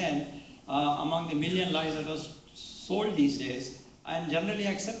and again among the million lies that are sold these days and generally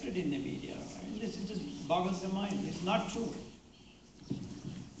accepted in the media. I mean, this just boggles the mind. It's not true.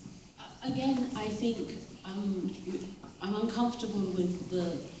 Again, I think I'm uncomfortable with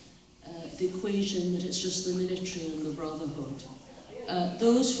the equation that it's just the military and the Brotherhood.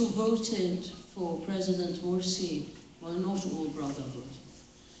 Those who voted for President Morsi were not all Brotherhood.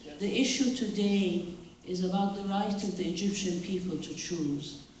 The issue today is about the right of the Egyptian people to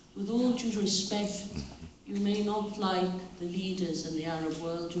choose. With all due respect, you may not like the leaders in the Arab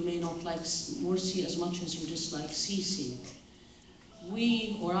world, you may not like Morsi as much as you dislike Sisi.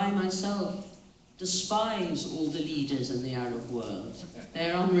 We, or I myself, despise all the leaders in the Arab world.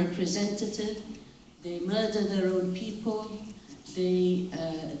 They're unrepresentative, they murder their own people, they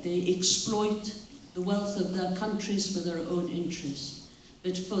exploit the wealth of their countries for their own interests.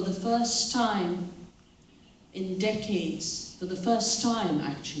 But for the first time in decades, for the first time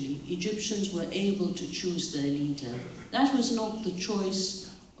actually, Egyptians were able to choose their leader. That was not the choice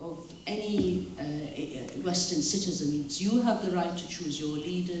of any Western citizens. You have the right to choose your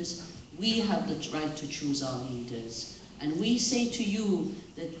leaders. We have the right to choose our leaders. And we say to you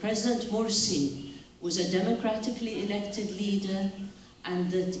that President Morsi was a democratically elected leader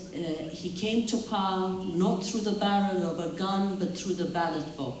and that he came to power not through the barrel of a gun, but through the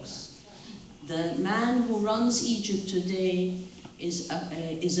ballot box. The man who runs Egypt today is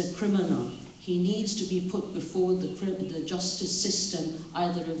a criminal. He needs to be put before the justice system,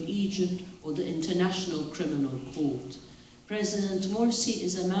 either of Egypt or the International Criminal Court. President Morsi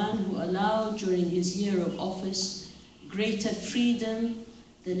is a man who allowed during his year of office greater freedom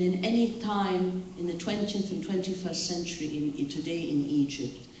than in any time in the 20th and 21st century today in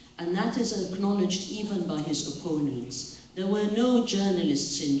Egypt. And that is acknowledged even by his opponents. There were no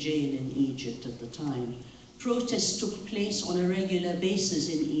journalists in jail in Egypt at the time. Protests took place on a regular basis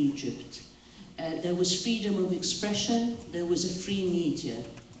in Egypt. There was freedom of expression, there was a free media.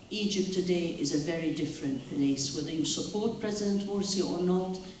 Egypt today is a very different place. Whether you support President Morsi or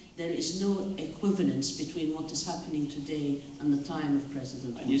not, there is no equivalence between what is happening today and the time of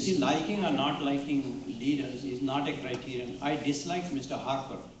President Morsi. You see, liking or not liking leaders is not a criterion. I dislike Mr.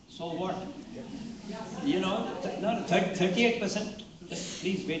 Harper. So what? You know, 38%,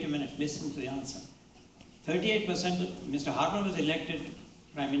 please wait a minute, listen to the answer. 38%, Mr. Harper was elected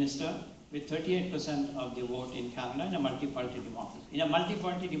Prime Minister with 38% of the vote in Canada in a multi-party democracy. In a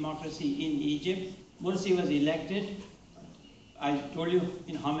multi-party democracy in Egypt, Morsi was elected, I told you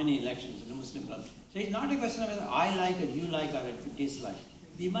in how many elections in the Muslim Brotherhood. So it's not a question of whether I like or you like or dislike.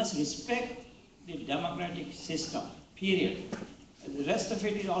 We must respect the democratic system, period. The rest of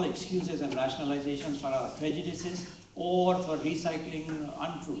it is all excuses and rationalizations for our prejudices or for recycling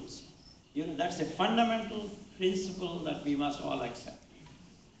untruths. You know, that's a fundamental principle that we must all accept.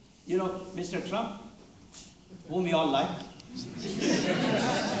 You know, Mr. Trump, whom we all like,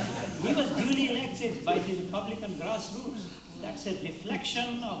 he was duly elected by the Republican grassroots. That's a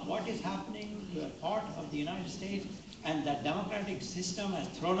reflection of what is happening to a part of the United States, and that democratic system has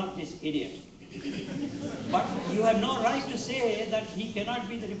thrown up this idiot. But you have no right to say that he cannot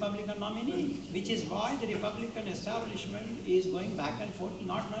be the Republican nominee, which is why the Republican establishment is going back and forth,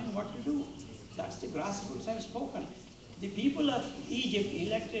 not knowing what to do. That's the grassroots have spoken. The people of Egypt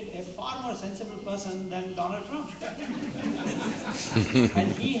elected a far more sensible person than Donald Trump.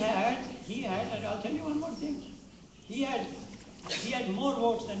 And he had, and I'll tell you one more thing, he had more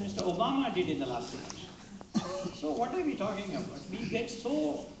votes than Mr. Obama did in the last election. So what are we talking about? We get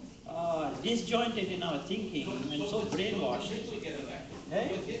so disjointed in our thinking and so brainwashed. Hitler get elected?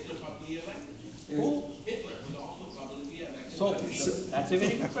 Hey? Would Hitler probably be elected? Who? Hitler would also probably be elected. So that's a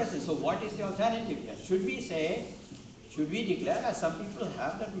very good question. So what is the alternative here? Should we say Should we declare, as some people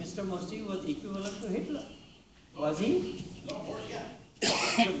have, that Mr. Morsi was equivalent to Hitler? Was he? No, worse yet.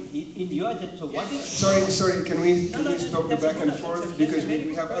 In your, so what is... Sorry, can we stop the back and that's forth? a Because very we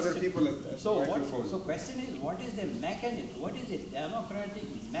good have other question. people at the So microphone. So question is, what is the mechanism, what is the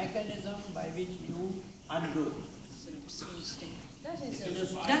democratic mechanism by which you undo it?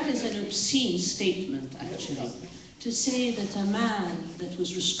 That is an obscene statement, actually. To say that a man that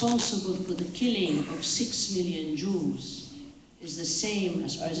was responsible for the killing of 6 million Jews is the same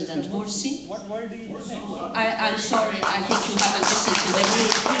as President Morsi. What word do you use? I'm sorry, I think you haven't listened to the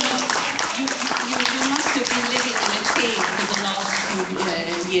you must have been living in a cave for the last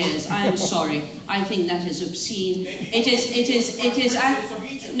few years. I am sorry. I think that is obscene. It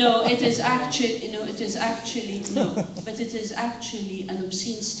is actually an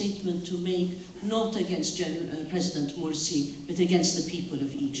obscene statement to make, not against President Morsi, but against the people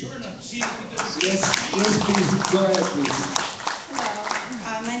of Egypt. Yes, please, go ahead, please.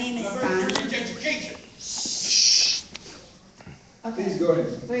 Hello, my name is Bonnie. Okay. Please go ahead.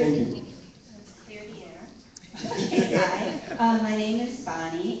 Thank you. Let's clear the air. Hi, my name is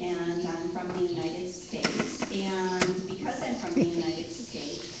Bonnie, and I'm from the United States. And because I'm from the United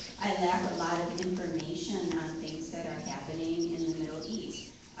States, I lack a lot of information on things that are happening in the Middle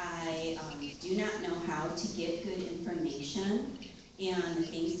East. I do not know how to get good information, and the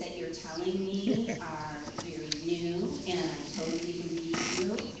things that you're telling me are very new, and I totally believe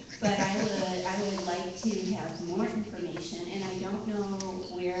you. But I would like to have more information, and I don't know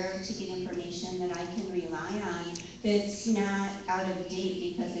where to get information that I can rely on that's not out of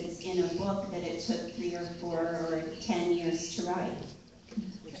date because it's in a book that it took 3 or 4 or 10 years to write.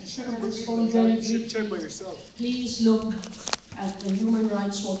 Check by yourself. Please look at the Human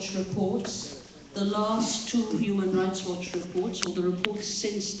Rights Watch reports, the last 2 Human Rights Watch reports, or the reports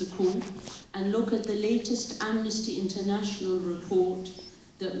since the coup, and look at the latest Amnesty International report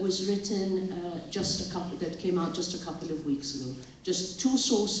that was written that came out just a couple of weeks ago. Just 2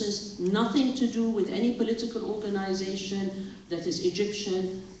 sources, nothing to do with any political organization that is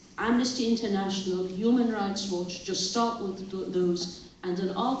Egyptian. Amnesty International, Human Rights Watch, just start with those, and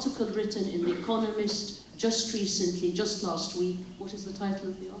an article written in The Economist just recently, just last week. What is the title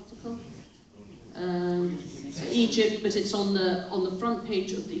of the article? Egypt, but it's on the front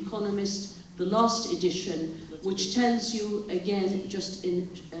page of The Economist, the last edition, which tells you again, just in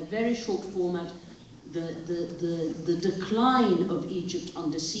a very short format, the decline of Egypt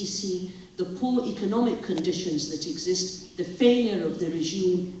under Sisi, the poor economic conditions that exist, the failure of the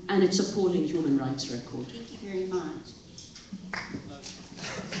regime, and its appalling human rights record. Thank you very much.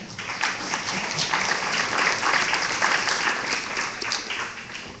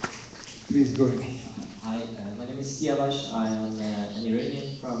 Please go ahead. Hi, my name is Siavash. I am an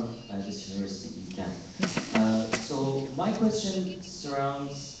Iranian from this university in Canada. So my question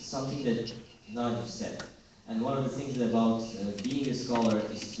surrounds something that none of you said. And one of the things about being a scholar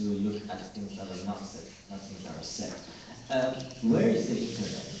is to look at things that are not said, not things that are said. Where is the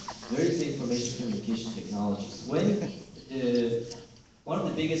internet? Where is the information communication technologies? When one of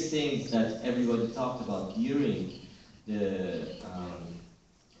the biggest things that everybody talked about during the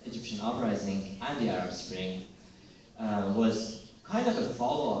Egyptian uprising and the Arab Spring was kind of a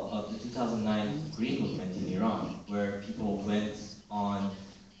follow-up of the 2009 Green Movement in Iran, where people went on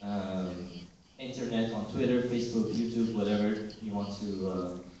internet, on Twitter, Facebook, YouTube, whatever you want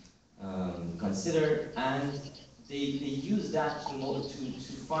to consider, and they used that to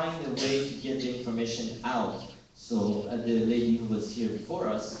find a way to get the information out. So the lady who was here before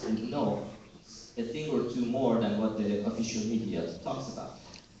us would know a thing or two more than what the official media talks about.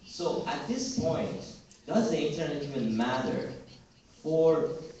 So at this point, does the internet even matter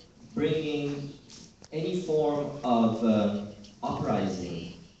for bringing any form of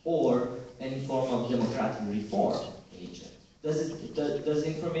uprising or any form of democratic reform in Egypt? Does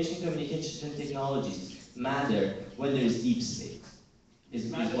information communication technologies matter when there is deep state? It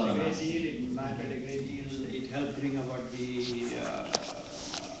mattered a great deal. It mattered a great deal. It helped bring about the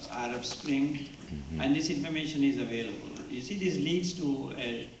Arab Spring, and this information is available. You see, this leads to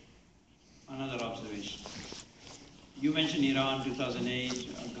another observation. You mentioned Iran,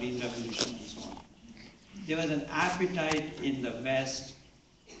 2008, Green Revolution, and so on. There was an appetite in the West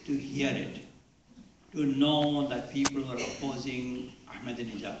to hear it, to know that people were opposing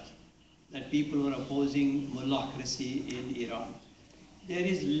Ahmadinejad, that people were opposing mullahocracy in Iran. There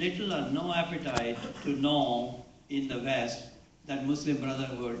is little or no appetite to know in the West that Muslim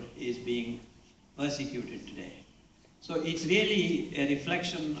Brotherhood is being persecuted today. So it's really a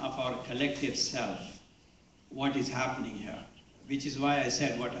reflection of our collective self, what is happening here, which is why I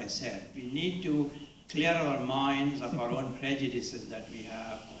said what I said. We need to clear our minds of our own prejudices that we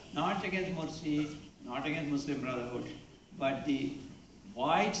have, not against Morsi, not against Muslim Brotherhood, but the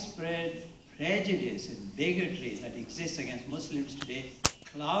widespread prejudice and bigotry that exists against Muslims today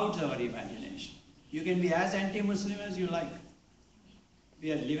clouds our imagination. You can be as anti-Muslim as you like.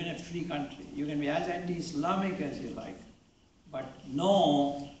 We live in a free country. You can be as anti-Islamic as you like. But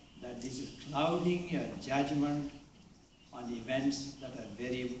know that this is clouding your judgment on the events that are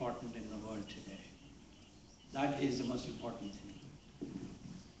very important in the world today. That is the most important thing.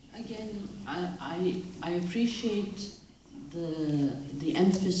 Again, I appreciate the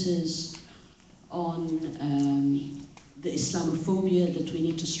emphasis on the Islamophobia that we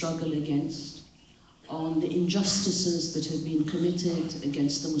need to struggle against, on the injustices that have been committed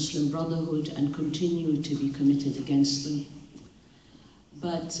against the Muslim Brotherhood and continue to be committed against them.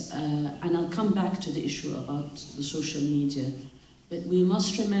 But, and I'll come back to the issue about the social media, but we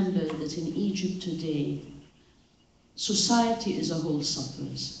must remember that in Egypt today, society as a whole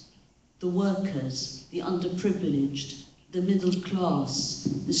suffers. The workers, the underprivileged, the middle class,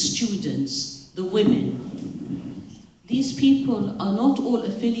 the students, the women. These people are not all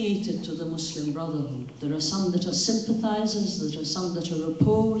affiliated to the Muslim Brotherhood. There are some that are sympathizers, there are some that are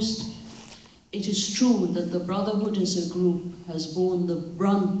opposed. It is true that the Brotherhood as a group has borne the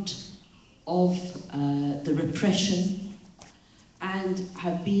brunt of the repression and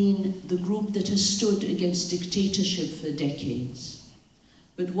have been the group that has stood against dictatorship for decades.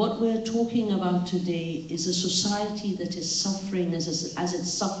 But what we're talking about today is a society that is suffering as it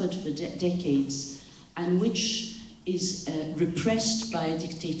suffered for decades and which is repressed by a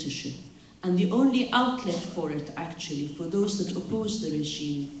dictatorship. And the only outlet for it, actually, for those that oppose the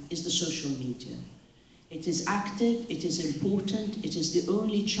regime, is the social media. It is active, it is important, it is the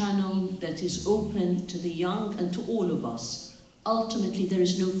only channel that is open to the young and to all of us. Ultimately, there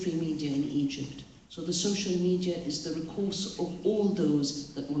is no free media in Egypt. So the social media is the recourse of all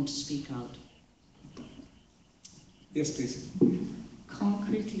those that want to speak out. Yes, please.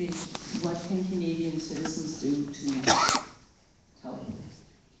 Concretely, what can Canadian citizens do to help?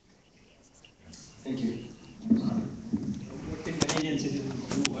 Thank you. What can Canadian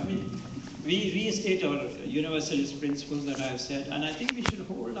citizens do? I mean, we restate our universalist principles that I have said, and I think we should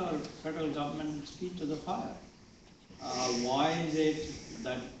hold our federal government's feet to the fire. Why is it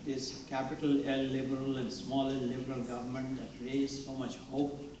that this capital L liberal and small L liberal government that raised so much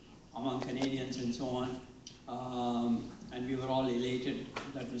hope among Canadians and so on, and we were all elated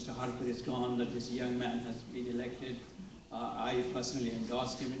that Mr. Harper is gone, that this young man has been elected. I personally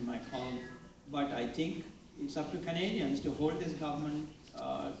endorsed him in my column, but I think it's up to Canadians to hold this government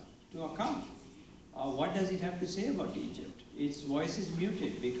to account. What does it have to say about Egypt? Its voice is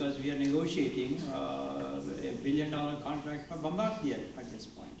muted because we are negotiating a $1 billion contract for Bombardier at this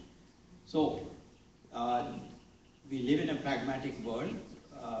point. So we live in a pragmatic world.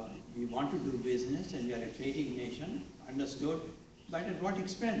 We want to do business and we are a trading nation, understood, but at what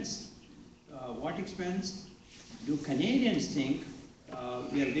expense? What expense do Canadians think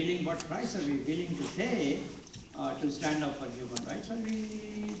we are willing, what price are we willing to pay to stand up for human rights, or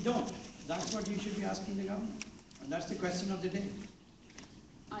we don't? That's what you should be asking the government. And that's the question of the day.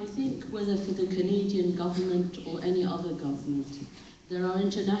 I think whether for the Canadian government or any other government, there are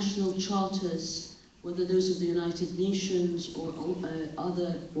international charters, whether those of the United Nations or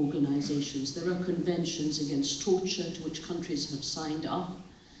other organizations. There are conventions against torture to which countries have signed up.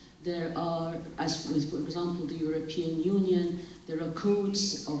 There are, as with, for example, the European Union, there are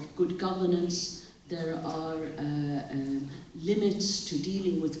codes of good governance. There are limits to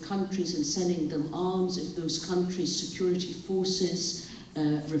dealing with countries and selling them arms if those countries' security forces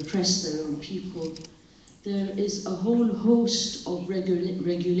repress their own people. There is a whole host of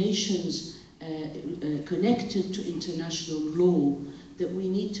regulations connected to international law that we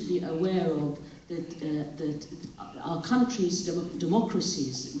need to be aware of, that our countries,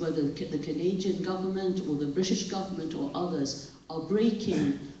 democracies, whether the Canadian government or the British government or others, are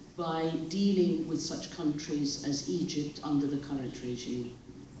breaking by dealing with such countries as Egypt under the current regime.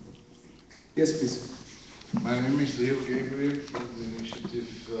 Yes, please. My name is Leo Gabriel from the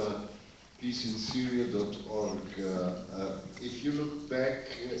initiative peaceinsyria.org. If you look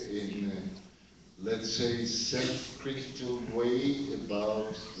back in, let's say, self-critical way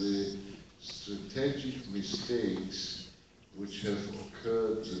about the strategic mistakes which have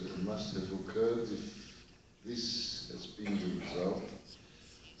occurred, must have occurred if this has been the result,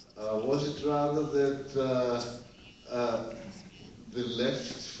 was it rather that the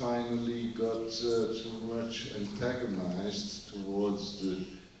left finally got too much antagonized towards the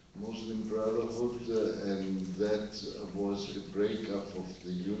Muslim Brotherhood and that was a breakup of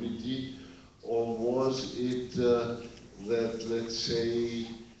the unity? or was it that, let's say,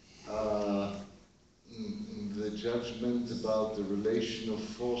 the judgment about the relation of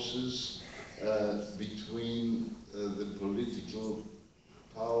forces between the political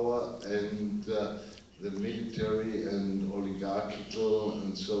power and the military and oligarchical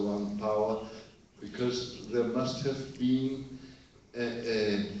and so on power? Because there must have been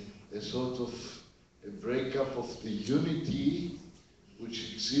a sort of a breakup of the unity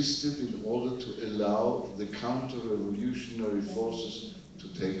which existed in order to allow the counter-revolutionary forces to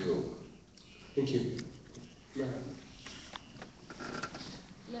take over. Thank you.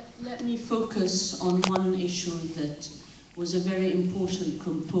 Let me focus on one issue that was a very important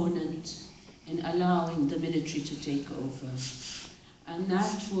component in allowing the military to take over. And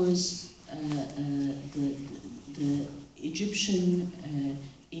that was the Egyptian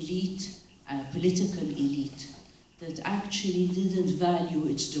elite, political elite, that actually didn't value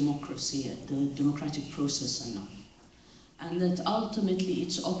its democracy, the democratic process enough. And that ultimately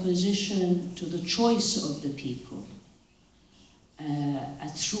its opposition to the choice of the people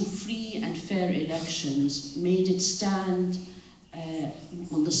through free and fair elections made it stand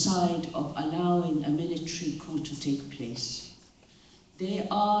on the side of allowing a military coup to take place. They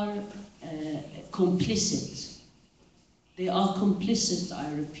are complicit. They are complicit,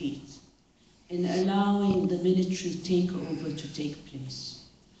 I repeat, in allowing the military takeover to take place.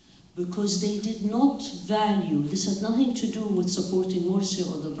 Because they did not value, this had nothing to do with supporting Morsi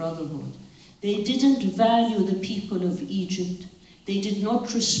or the Brotherhood. They didn't value the people of Egypt. They did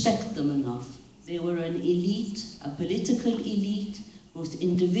not respect them enough. They were an elite, a political elite, both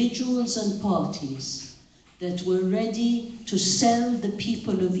individuals and parties, that were ready to sell the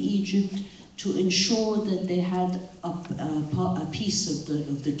people of Egypt to ensure that they had a piece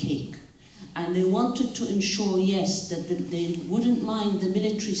of the cake. And they wanted to ensure, yes, that they wouldn't mind the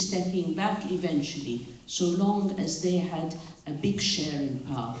military stepping back eventually, so long as they had a big share in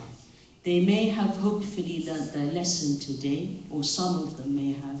power. They may have hopefully learned their lesson today, or some of them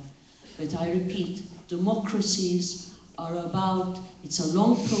may have, but I repeat, democracies are about, it's a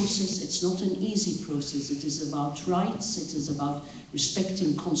long process, it's not an easy process, it is about rights, it is about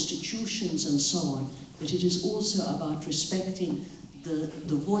respecting constitutions and so on, but it is also about respecting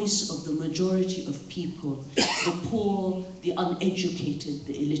the voice of the majority of people, the poor, the uneducated,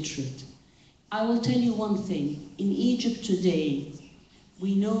 the illiterate. I will tell you one thing, in Egypt today,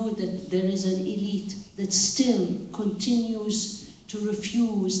 we know that there is an elite that still continues to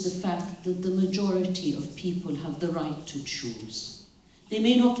refuse the fact that the majority of people have the right to choose. They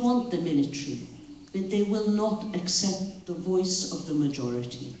may not want the military, but they will not accept the voice of the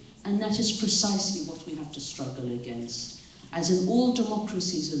majority. And that is precisely what we have to struggle against. As in all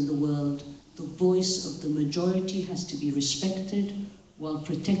democracies in the world, the voice of the majority has to be respected while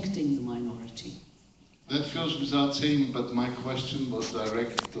protecting the minority. That goes without saying, but my question was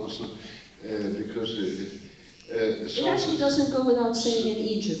directed also because it actually doesn't go without saying in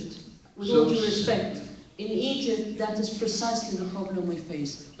Egypt, with all due respect. In Egypt, that is precisely the problem we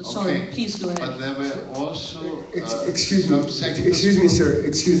face. But sorry, please go ahead. But there were also excuse me, sir.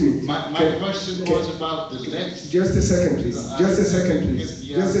 Excuse me. My question was about the left. Just a second, please. Just a second, please.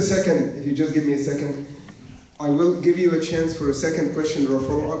 Just a second. If you just give me a second, I will give you a chance for a second question or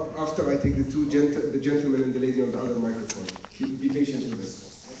follow-up after I take the gentleman and the lady on the other microphone. Be patient with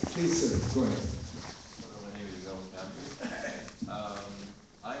us. Please, sir. Go ahead. My name is Haroon.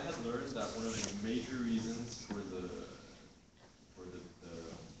 I had learned that one of the major reasons for the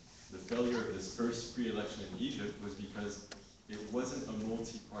failure of this first free election in Egypt was because it wasn't a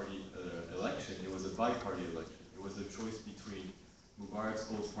multi-party election, it was a bi-party election. It was a choice between Mubarak's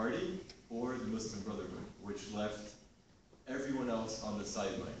old party or the Muslim Brotherhood, which left everyone else on the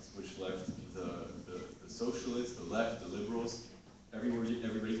sidelines, which left the socialists, the left, the liberals,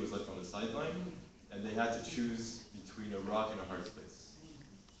 everybody was left on the sideline, and they had to choose between a rock and a hard place.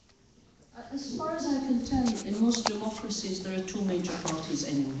 As far as I can tell, in most democracies there are two major parties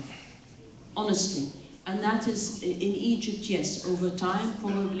anyway, honestly. And that is, in Egypt, yes, over time,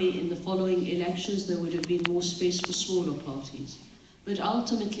 probably in the following elections, there would have been more space for smaller parties. But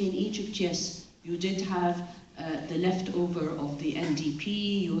ultimately in Egypt, yes, you did have the leftover of the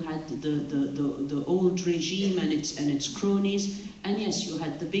NDP, you had the old regime and its cronies, and yes, you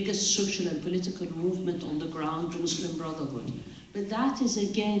had the biggest social and political movement on the ground, the Muslim Brotherhood. But that is,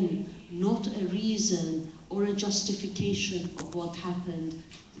 again, not a reason or a justification of what happened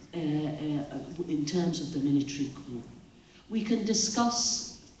in terms of the military coup. We can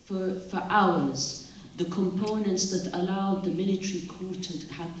discuss for hours the components that allowed the military coup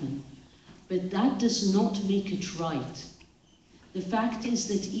to happen, but that does not make it right. The fact is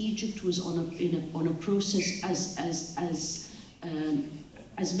that Egypt was on a process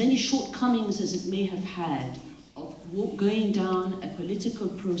as many shortcomings as it may have had of going down a political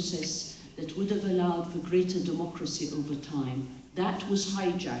process that would have allowed for greater democracy over time. That was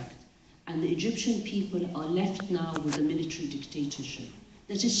hijacked, and the Egyptian people are left now with a military dictatorship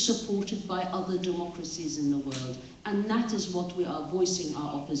that is supported by other democracies in the world, and that is what we are voicing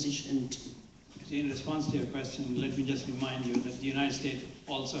our opposition to. In response to your question, let me just remind you that the United States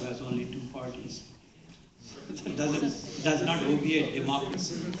also has only two parties. That does not obviate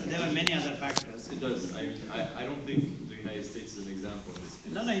democracy. There are many other factors. It does. I don't think the United States is an example of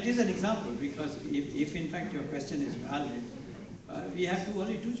this. No, it is an example, because if in fact your question is valid, we have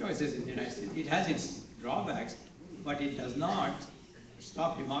only two choices in the United States. It has its drawbacks, but it does not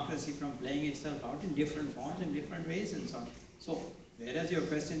stop democracy from playing itself out in different forms, in different ways, and so on. So, whereas your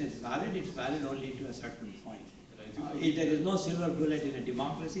question is valid, it's valid only to a certain point. If there is no silver bullet in a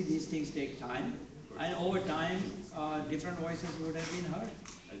democracy, these things take time, and over time, different voices would have been heard.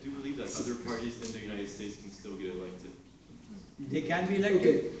 I do believe that other parties in the United States can still get elected. They can be elected.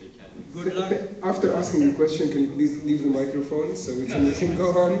 Okay. They can. Good luck. After asking the question, can you please leave the microphone so we can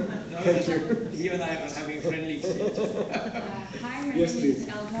go on? Thank you. You and I are having a friendly exchange. Hi, my Yes, name please. is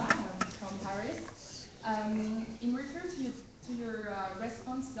Elva. I'm from Paris. In reference to your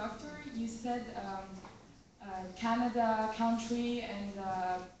response, doctor, you said Canada, country, and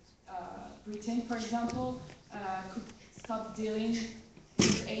Britain, for example, could stop dealing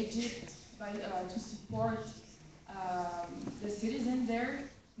with Egypt to support the citizen there.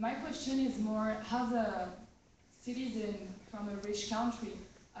 My question is more, as a citizen from a rich country,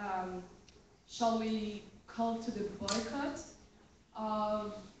 shall we call to the boycott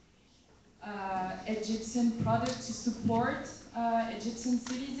of Egyptian products to support Egyptian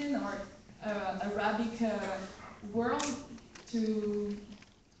citizen or Arabic world to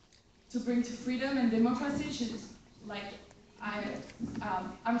bring to freedom and democracy? Like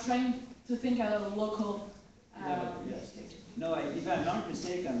I'm trying to think at a local. Yes. No, if I'm not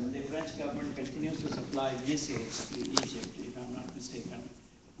mistaken, the French government continues to supply missiles to Egypt, if I'm not mistaken.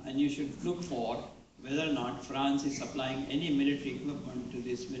 And you should look for whether or not France is supplying any military equipment to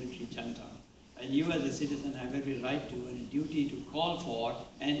this military junta. And you as a citizen have every right to and a duty to call for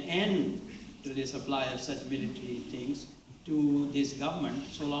an end to the supply of such military things to this government,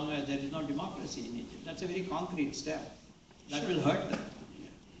 so long as there is no democracy in Egypt. That's a very concrete step. That will hurt them.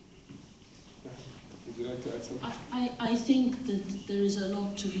 Would you like to add something? I think that there is a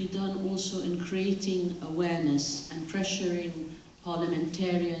lot to be done also in creating awareness and pressuring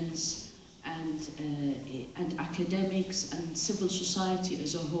parliamentarians and academics and civil society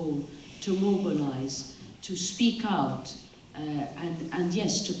as a whole to mobilize, to speak out, and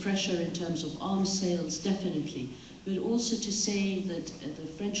yes, to pressure in terms of arms sales, definitely, but also to say that the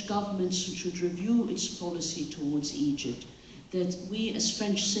French government should review its policy towards Egypt, that we as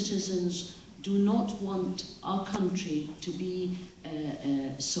French citizens do not want our country to be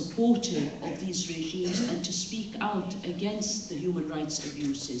supportive of these regimes and to speak out against the human rights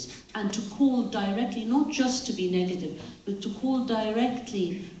abuses and to call directly, not just to be negative, but to call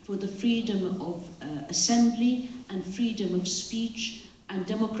directly for the freedom of assembly and freedom of speech and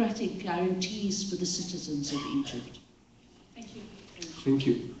democratic guarantees for the citizens of Egypt. Thank you. Thank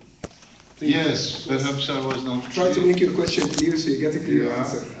you. Yes, perhaps I was not clear. Try to make your question clear so you get a clear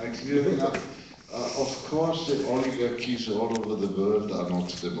answer. Clear enough. Of course, the oligarchies all over the world are not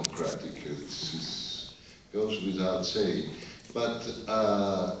democratic. It goes without saying. But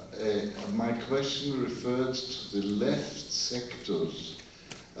my question referred to the left sectors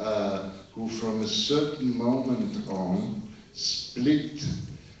who from a certain moment on split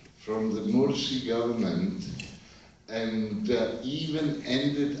from the Morsi government and even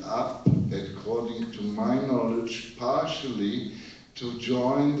ended up, according to my knowledge, partially to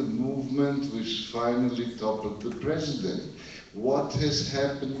join the movement which finally toppled the president. What has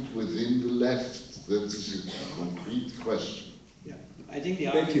happened within the left? That is a concrete question. Yeah, I think the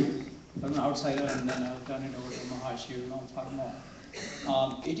argument from an outsider, and then I'll turn it over to Maha, you know far more.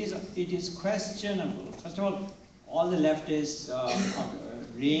 It is questionable. First of all the leftists,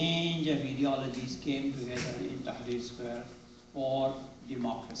 range of ideologies came together in Tahrir Square for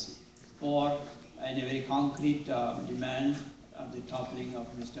democracy, for a very concrete demand of the toppling of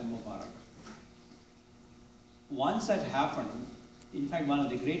Mr. Mubarak. Once that happened, in fact, one of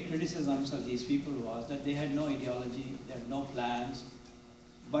the great criticisms of these people was that they had no ideology, they had no plans,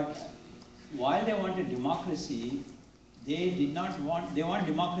 but while they wanted democracy, they want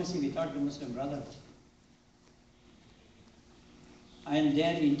democracy without the Muslim Brotherhood. And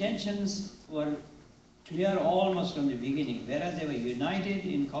their intentions were clear almost from the beginning, whereas they were united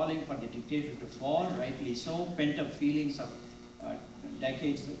in calling for the dictator to fall, rightly so, pent-up feelings of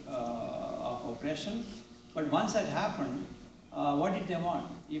decades of oppression. But once that happened, what did they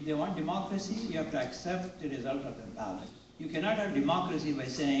want? If they want democracy, you have to accept the result of the ballot. You cannot have democracy by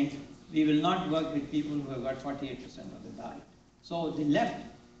saying, we will not work with people who have got 48% of the ballot. So the left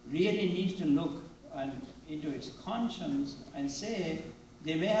really needs to look into its conscience and say,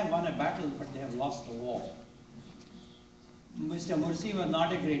 they may have won a battle, but they have lost the war. Mr. Morsi was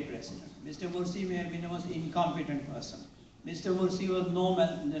not a great president. Mr. Morsi may have been the most incompetent person. Mr. Morsi was no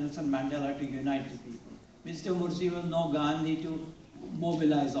Nelson Mandela to unite the people. Mr. Morsi was no Gandhi to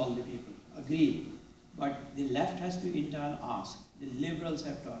mobilize all the people. Agreed. But the left has to in turn ask. The liberals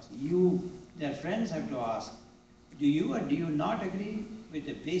have to ask. You, their friends, have to ask, do you or do you not agree with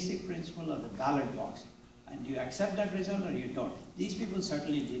the basic principle of the ballot box? And do you accept that result or you don't? These people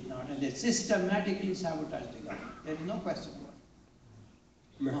certainly did not, and they systematically sabotaged the government. There is no question about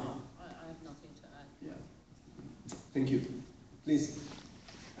it. No. I have nothing to add. Yeah. Thank you. Please.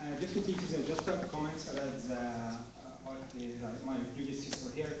 Deputy, just a comment as my previous sister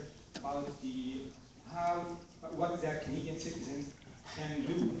here about what the Canadian citizens can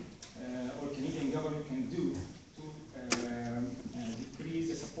do or Canadian government can do to decrease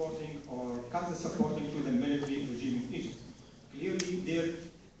the supporting or cut the supporting to the military regime in Egypt. Clearly, there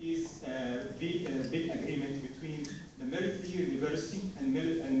is a big agreement between the military university and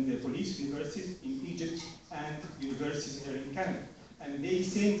the police universities in Egypt and universities here in Canada. And they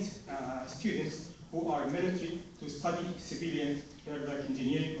send students who are military to study civilian, like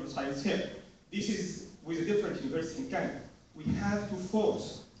engineering or science here. This is with a different university in Canada. We have to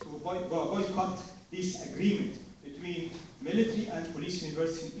force to boycott this agreement between military and police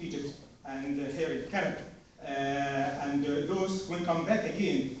university in Egypt and here in Canada. Those, when come back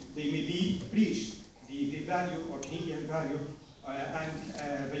again, they may be breached the value or Canadian value and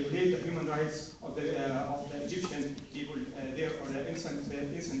violate the human rights of the Egyptian people there or the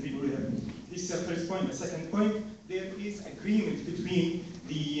innocent people there. This is the first point. The second point, there is agreement between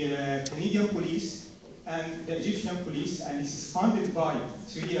the Canadian police and the Egyptian police, and this is funded by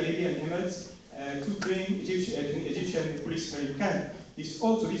Saudi Arabia and Emirates to train Egyptian police here in Canada. This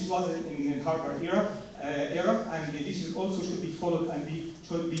was in Harvard era, and this is also should be followed and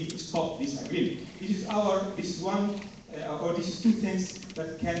should be stopped. This agreement. This is two things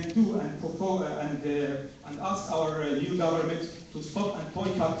that can do and propose and ask our new government to stop and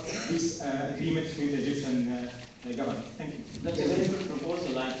boycott this agreement with the Egyptian government. Thank you. That's a very good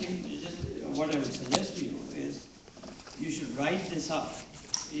proposal. I think what I would suggest to you is you should write this up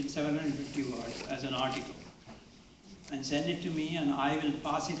in 750 words as an article and send it to me, and I will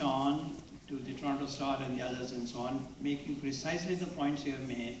pass it on to the Toronto Star and the others and so on, making precisely the points you have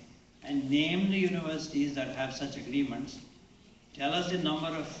made, and name the universities that have such agreements. Tell us the number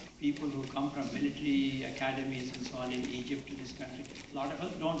of people who come from military academies and so on in Egypt to this country. A lot of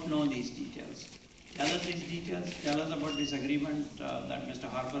us don't know these details. Tell us these details, tell us about this agreement that Mr.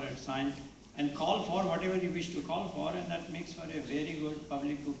 Harper had signed, and call for whatever you wish to call for, and that makes for a very good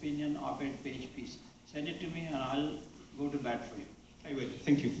public opinion op-ed page piece. Send it to me and I'll go to bat for you. I will.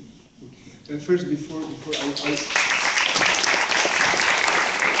 Thank you. First, before I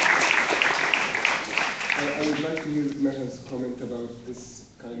would like to hear Maha's comment about this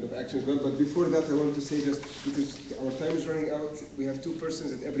kind of action as well, but before that I want to say, just because our time is running out, we have two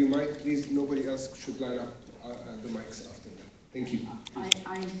persons at every mic. Please, nobody else should line up the mics after that. Thank you. I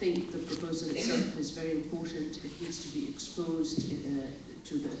think the proposal itself is very important. It needs to be exposed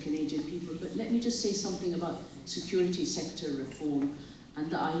to the Canadian people. But let me just say something about security sector reform and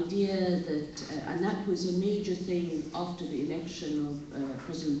the idea that, and that was a major thing after the election of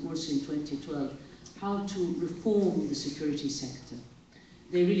President Morsi in 2012, how to reform the security sector.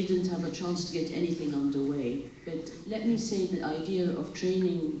 They really didn't have a chance to get anything underway. But let me say the idea of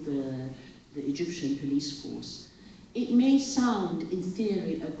training the Egyptian police force. It may sound, in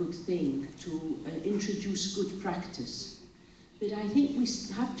theory, a good thing to introduce good practice, but I think we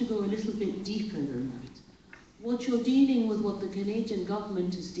have to go a little bit deeper than that. What you're dealing with, what the Canadian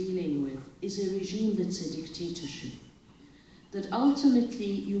government is dealing with, is a regime that's a dictatorship. That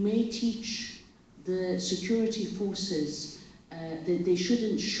ultimately you may teach the security forces that they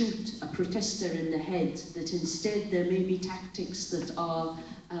shouldn't shoot a protester in the head, that instead there may be tactics that are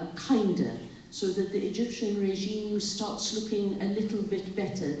kinder, so that the Egyptian regime starts looking a little bit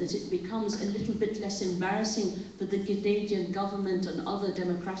better, that it becomes a little bit less embarrassing for the Canadian government and other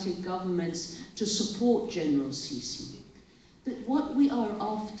democratic governments to support General Sisi. That what we are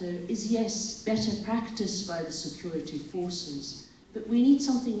after is, yes, better practice by the security forces, But we need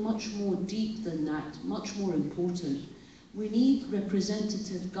something much more deep than that, much more important. We need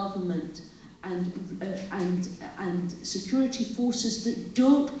representative government and security forces that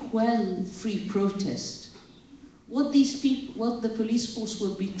don't quell free protest. What the police force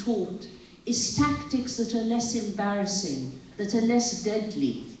will be taught is tactics that are less embarrassing, that are less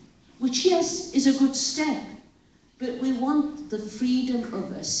deadly, which, yes, is a good step. But we want the freedom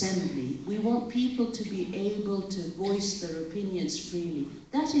of assembly. We want people to be able to voice their opinions freely.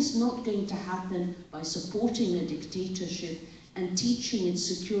 That is not going to happen by supporting a dictatorship and teaching its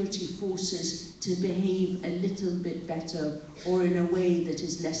security forces to behave a little bit better or in a way that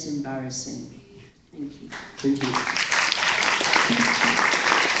is less embarrassing. Thank you. Thank you.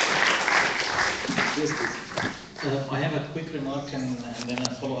 Yes, please. I have a quick remark and then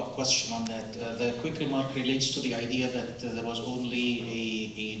a follow-up question on that. The quick remark relates to the idea that there was only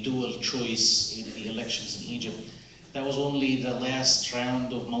a dual choice in the elections in Egypt. That was only the last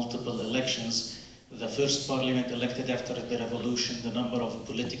round of multiple elections. The first parliament elected after the revolution, the number of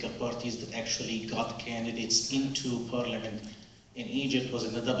political parties that actually got candidates into parliament in Egypt was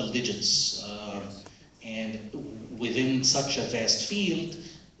in the double digits. And within such a vast field,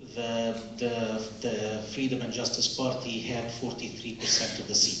 the Freedom and Justice Party had 43% of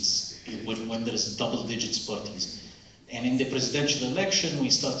the seats when there is double digits parties. And in the presidential election, we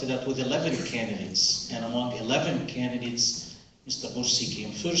started out with 11 candidates. And among 11 candidates, Mr. Morsi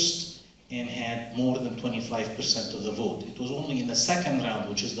came first and had more than 25% of the vote. It was only in the second round,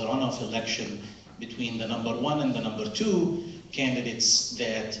 which is the runoff election between the number 1 and the number 2 candidates,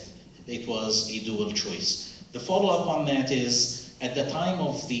 that it was a dual choice. The follow-up on that is, at the time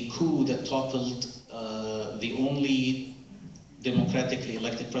of the coup that toppled the only democratically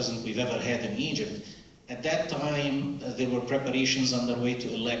elected president we've ever had in Egypt, at that time there were preparations underway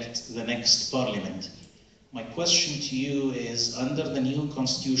to elect the next parliament. My question to you is, under the new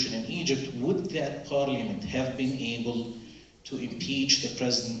constitution in Egypt, would that parliament have been able to impeach the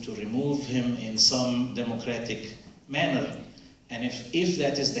president, to remove him in some democratic manner? And if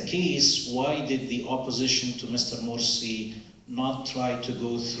that is the case, why did the opposition to Mr. Morsi not try to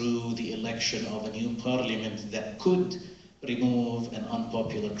go through the election of a new parliament that could remove an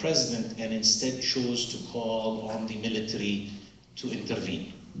unpopular president, and instead chose to call on the military to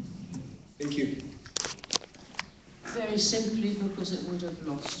intervene? Thank you. Very simply, because it would have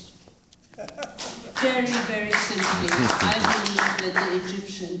lost. Very, very simply, I believe that the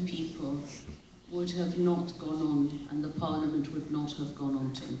Egyptian people would have not gone on, and the parliament would not have gone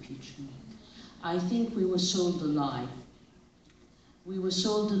on to impeach him. I think we were sold a lie. We were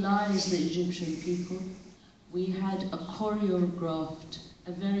sold a lie as the Egyptian people. We had a choreographed,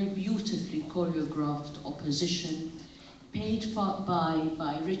 a very beautifully choreographed opposition, paid for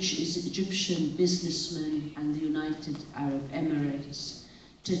by rich Egyptian businessmen and the United Arab Emirates,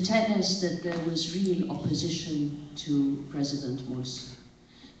 to tell us that there was real opposition to President Morsi.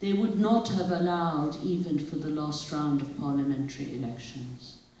 They would not have allowed even for the last round of parliamentary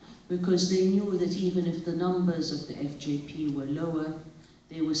elections, because they knew that even if the numbers of the FJP were lower,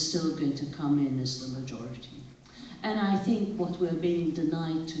 they were still going to come in as the majority. And I think what we're being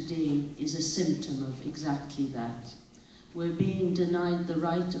denied today is a symptom of exactly that. We're being denied the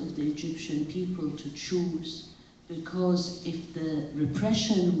right of the Egyptian people to choose, because if the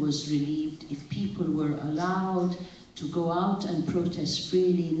repression was relieved, if people were allowed to go out and protest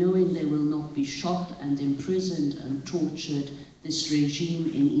freely, knowing they will not be shot and imprisoned and tortured, this regime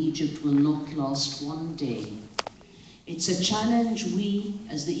in Egypt will not last one day. It's a challenge we,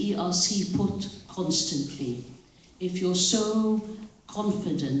 as the ERC, put constantly. If you're so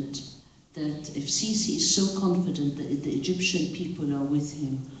confident that, if Sisi is so confident that the Egyptian people are with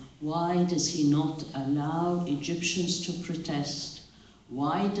him, why does he not allow Egyptians to protest?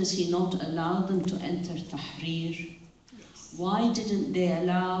 Why does he not allow them to enter Tahrir? Why didn't they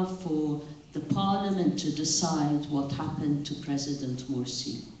allow for the parliament to decide what happened to President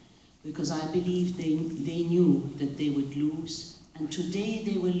Morsi? Because I believe they knew that they would lose, and today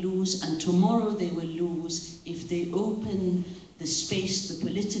they will lose, and tomorrow they will lose if they open the space, the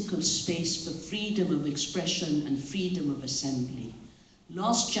political space, for freedom of expression and freedom of assembly.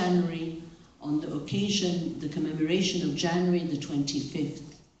 Last January, on the occasion, the commemoration of January the 25th,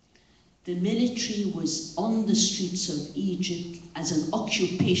 the military was on the streets of Egypt as an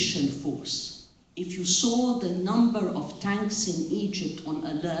occupation force. If you saw the number of tanks in Egypt on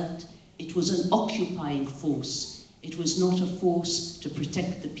alert, it was an occupying force. It was not a force to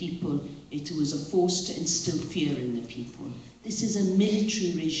protect the people, it was a force to instill fear in the people. This is a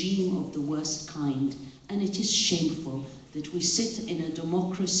military regime of the worst kind, and it is shameful that we sit in a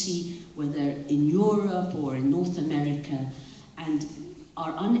democracy, whether in Europe or in North America, and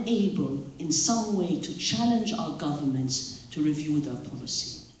are unable in some way to challenge our governments to review their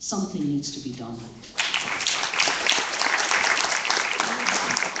policy. Something needs to be done.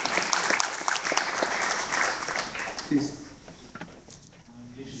 Please.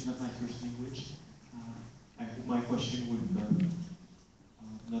 English is not my first language. I hope my question would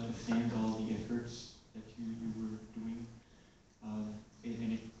not offend all the efforts that you were doing.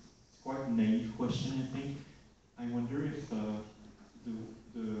 And it's quite a naive question, I think. I wonder if the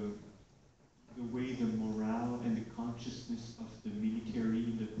way the morale and the consciousness of the military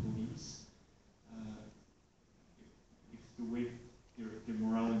and the police, if the way the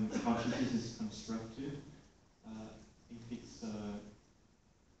morale and consciousness is constructed, if it's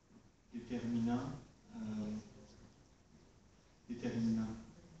déterminant,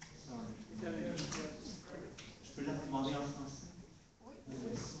 sorry. Je peux la demander en français?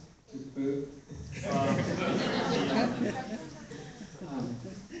 Tu peux.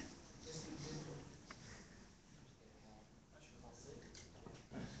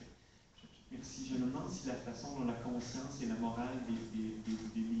 Merci. Je me demande si la façon dont la conscience et la morale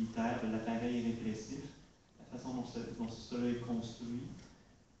des militaires, de l'appareil répressif, la façon dont cela est construit,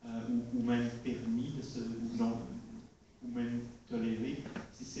 ou même permis, ou même toléré,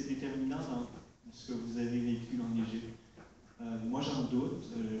 si c'est déterminant dans ce que vous avez vécu en Égypte. Moi j'en doute,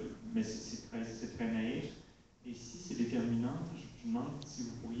 mais c'est très naïf. Et si c'est déterminant, je me demande si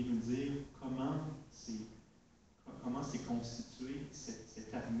vous pourriez nous dire comment c'est constitué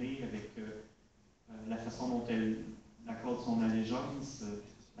cette armée avec la façon dont elle accorde son allégeance,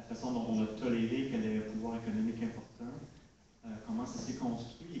 la façon dont on a toléré qu'elle ait un pouvoir économique important, comment ça s'est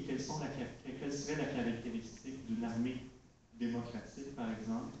construit et quelle serait la caractéristique d'une armée démocratique, par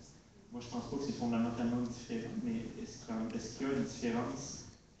exemple. Moi, je ne pense pas que c'est fondamentalement différent, mais est-ce qu'il y a une différence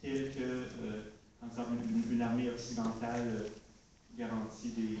telle que, par exemple, une armée occidentale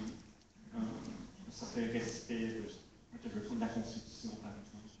garantit un certain respect de la Constitution, par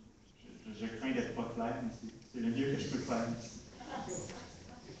exemple? Je crains d'être pas clair, mais c'est le mieux que je peux faire.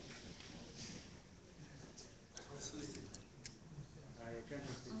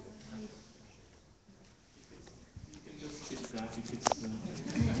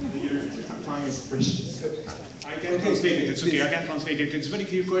 Time is precious. I can translate it. It's okay. I can translate it. It's a very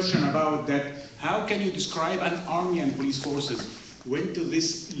clear question about that. How can you describe an army and police forces went to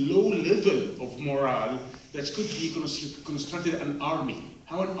this low level of morale that could be constructed an army?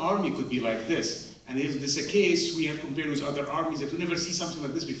 How an army could be like this? And if this is a case, we have compared with other armies that we never see something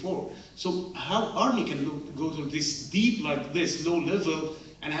like this before. So how army can go to this deep like this, low level,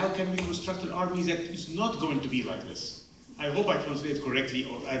 and how can we construct an army that is not going to be like this? I hope I translate correctly,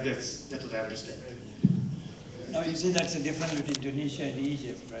 or that's what I understand. Now you see that's the difference between Tunisia and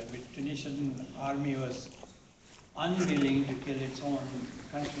Egypt, right? The Tunisian army was unwilling to kill its own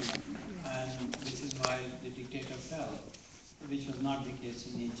countrymen, and this is why the dictator fell, which was not the case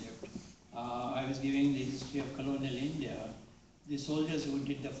in Egypt. I was giving the history of colonial India. The soldiers who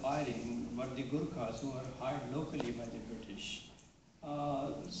did the firing were the Gurkhas who were hired locally by the British.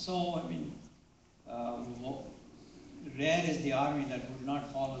 Rare is the army that would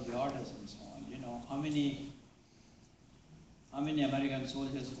not follow the orders and so on. You know, how many American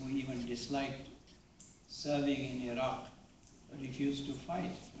soldiers who even disliked serving in Iraq refused to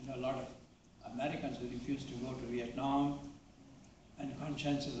fight? And a lot of Americans who refused to go to Vietnam, and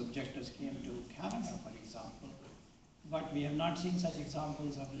conscientious objectors came to Canada, for example. But we have not seen such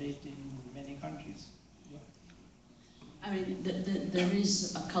examples of late in many countries. Yeah. I mean, there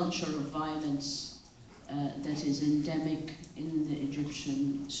is a culture of violence that is endemic in the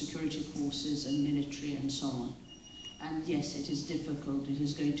Egyptian security forces and military and so on. And yes, it is difficult. It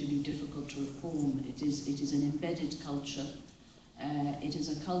is going to be difficult to reform. It is an embedded culture. It is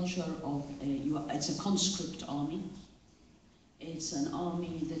a culture of, it's a conscript army. It's an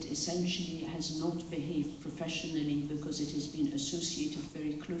army that essentially has not behaved professionally because it has been associated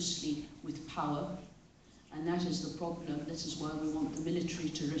very closely with power. And that is the problem. This is why we want the military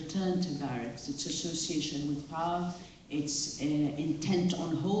to return to barracks. Its association with power, its intent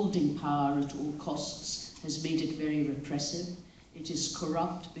on holding power at all costs has made it very repressive. It is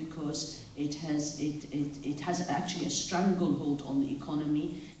corrupt because it has actually a stranglehold on the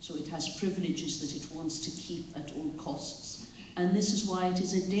economy, so it has privileges that it wants to keep at all costs. And this is why it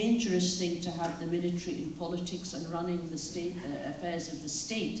is a dangerous thing to have the military in politics and running the state affairs of the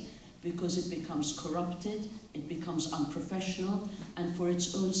state, because it becomes corrupted, it becomes unprofessional, and for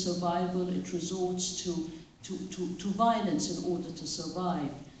its own survival it resorts to violence in order to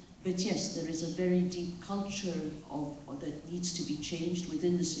survive. But yes, there is a very deep culture that needs to be changed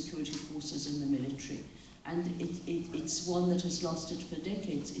within the security forces and the military. And it's one that has lasted for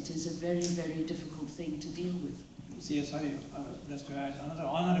decades. It is a very, very difficult thing to deal with. See, sorry, just to add, another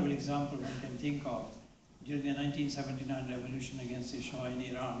honorable example one can think of, during the 1979 revolution against the Shah in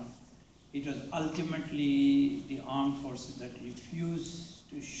Iran, it was ultimately the armed forces that refused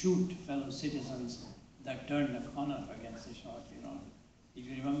to shoot fellow citizens that turned the corner against the Shah of Iran. If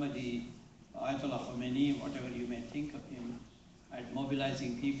you remember the Ayatollah Khomeini, whatever you may think of him, at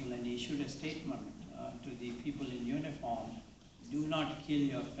mobilizing people, and he issued a statement to the people in uniform, do not kill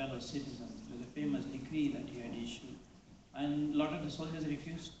your fellow citizens. It was a famous decree that he had issued. And a lot of the soldiers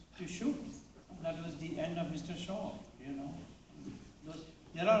refused to shoot. That was the end of Mr. Shaw, you know.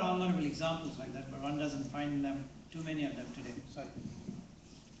 There are honorable examples like that, but one doesn't find them, too many of them today. Sorry.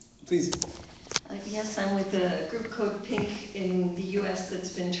 Please. Yes, I'm with the group code Pink in the U.S.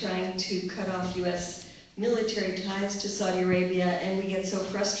 that's been trying to cut off U.S. military ties to Saudi Arabia, and we get so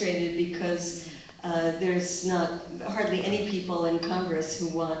frustrated because there's not hardly any people in Congress who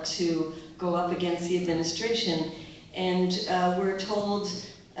want to go up against the administration. And we're told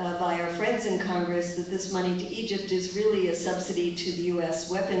by our friends in Congress that this money to Egypt is really a subsidy to the U.S.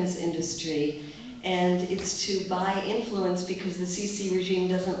 weapons industry. And it's to buy influence because the Sisi regime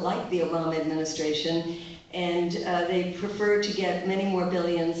doesn't like the Obama administration. And they prefer to get many more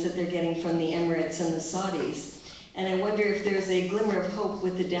billions that they're getting from the Emirates and the Saudis. And I wonder if there's a glimmer of hope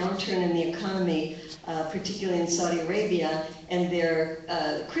with the downturn in the economy, particularly in Saudi Arabia, and their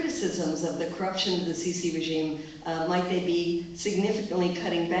criticisms of the corruption of the Sisi regime. Might they be significantly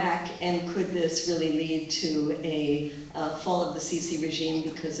cutting back, and could this really lead to a fall of the Sisi regime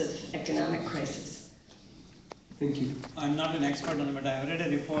because of economic crisis? Thank you. I'm not an expert on it, but I read a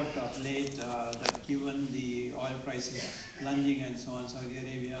report of late that given the oil prices plunging and so on, Saudi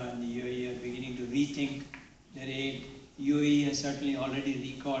Arabia and the UAE are beginning to rethink their aid. UAE has certainly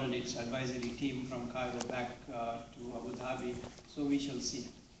already recalled its advisory team from Cairo back to Abu Dhabi, so we shall see.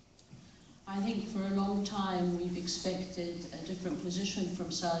 I think for a long time we've expected a different position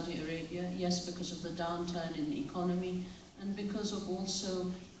from Saudi Arabia, yes, because of the downturn in the economy and because of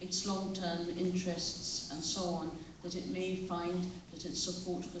also its long-term interests and so on, that it may find that its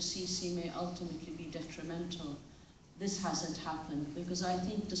support for Sisi may ultimately be detrimental. This hasn't happened because I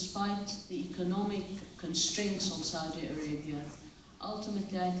think despite the economic constraints on Saudi Arabia,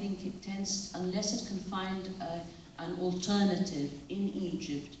 ultimately I think it tends, unless it can find an alternative in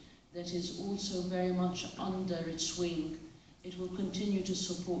Egypt that is also very much under its wing, it will continue to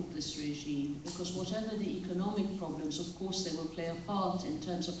support this regime, because whatever the economic problems, of course they will play a part in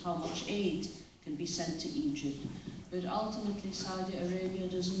terms of how much aid can be sent to Egypt. But ultimately Saudi Arabia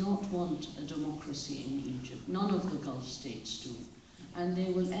does not want a democracy in Egypt. None of the Gulf states do. And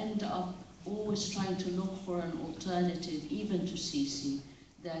they will end up always trying to look for an alternative, even to Sisi,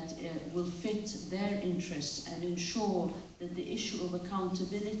 that will fit their interests and ensure that the issue of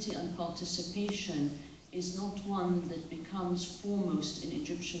accountability and participation is not one that becomes foremost in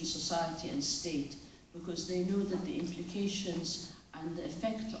Egyptian society and state, because they know that the implications and the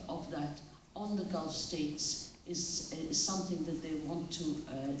effect of that on the Gulf states is something that they want to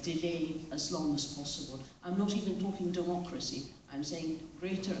delay as long as possible. I'm not even talking democracy, I'm saying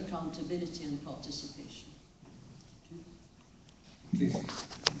greater accountability and participation. Please.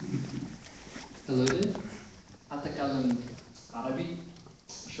 Hello there. أتكلم عربي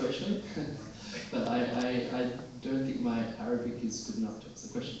شوي شوي, but I don't think my Arabic is good enough to answer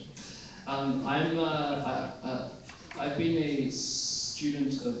the question. I've been a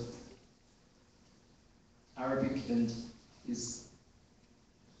student of Arabic and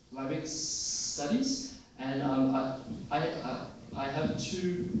Islamic studies, and I have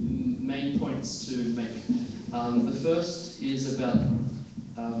two main points to make. The first is about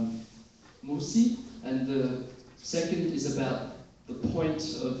Morsi, and the second is about the point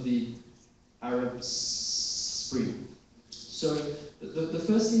of the Arab Spring. So the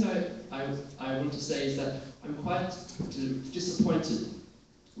first thing I want to say is that I'm quite disappointed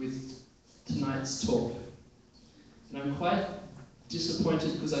with tonight's talk. And I'm quite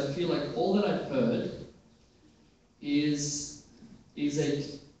disappointed because I feel like all that I've heard is a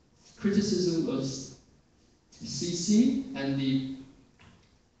criticism of Sisi and the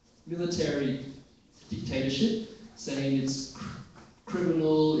military dictatorship, saying it's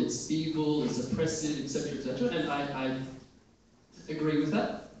criminal, it's evil, it's oppressive, etc., etc., and I agree with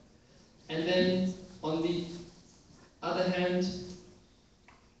that. And then on the other hand,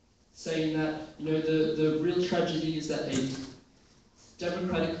 saying that, you know, the real tragedy is that a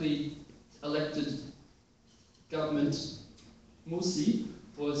democratically elected government, Morsi,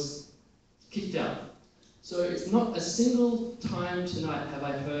 was kicked out. So it's not a single time tonight have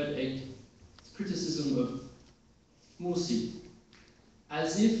I heard a criticism of Morsi,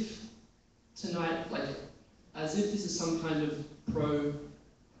 as if tonight, as if this is some kind of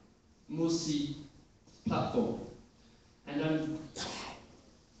pro-Morsi platform. And I'm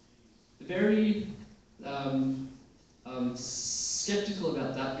very skeptical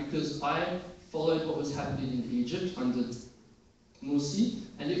about that, because I followed what was happening in Egypt under Morsi,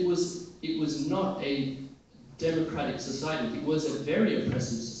 and it was not a democratic society. It was a very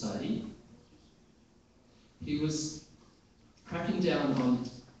oppressive society. He was cracking down on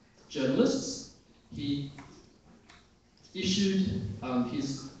journalists. He issued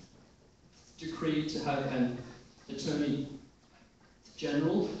his decree to have an attorney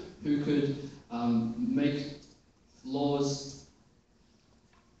general who could make laws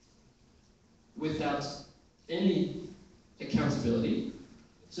without any accountability.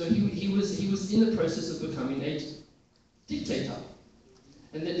 So he was in the process of becoming a dictator,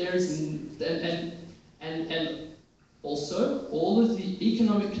 and that there is and also all of the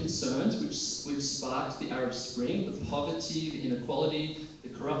economic concerns which sparked the Arab Spring, the poverty, the inequality, the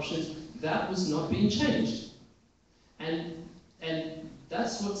corruption, that was not being changed, and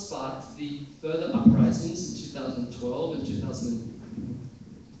that's what sparked the further uprisings in 2012 and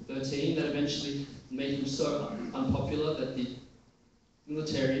 2013 that eventually made him so unpopular that the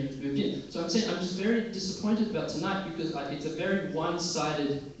military moved in. So I'm saying I'm just very disappointed about tonight, because it's a very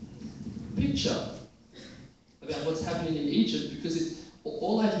one-sided picture about what's happening in Egypt, because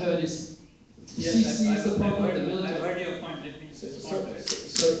all I've heard is Sisi is the problem, the military. I've heard your point. Let me respond to it.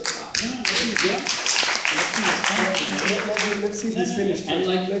 Let's see if he's finished. And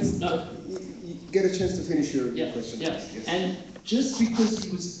Let's get a chance to finish your question. Yes. And just because he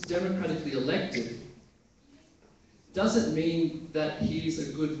was democratically elected doesn't mean that he's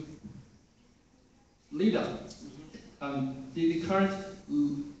a good leader. The current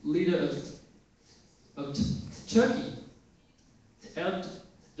leader of Turkey,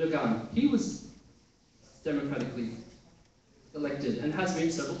 Erdogan, he was democratically elected and has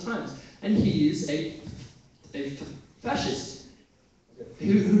been several times. And he is a fascist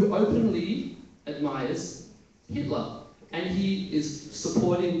who openly admires Hitler. And he is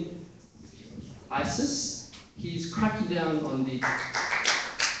supporting ISIS. He's cracking down on the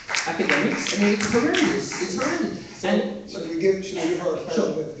academics. I mean, it's horrendous. It's horrendous. Should we give our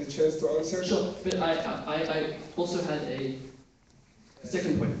panel the chance to answer? Sure, but I also had a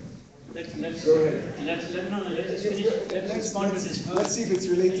second point. Let's go ahead. Let's finish. Let's respond to this first. Let's see if it's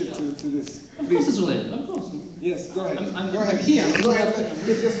related to this. Of course it's related. Of course. Yes, go ahead. I'm go ahead. here. Go ahead.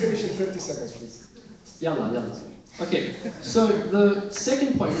 Let's just finish in 30 seconds, please. Yalla. Okay, so the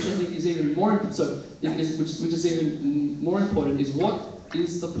second point, which I think is even more which is even more important, is what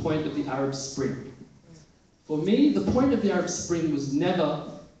is the point of the Arab Spring? For me, the point of the Arab Spring was never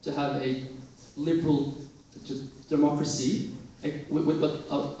to have a liberal democracy, with what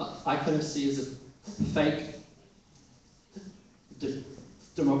I kind of see as a fake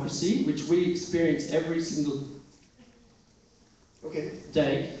democracy, which we experience every single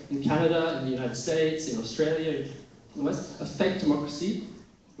day in Canada, in the United States, in Australia, in the West, a fake democracy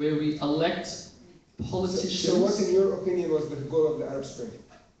where we elect politicians. So what, in your opinion, was the goal of the Arab Spring?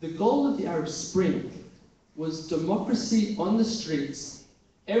 The goal of the Arab Spring was democracy on the streets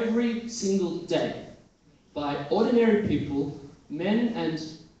every single day by ordinary people, men and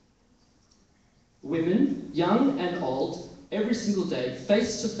women, young and old, every single day,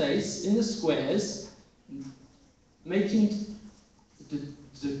 face to face in the squares, making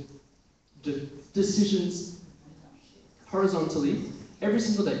the decisions horizontally every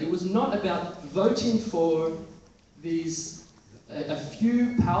single day. It was not about voting for these a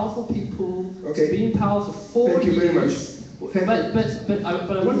few powerful people being powerful for years. But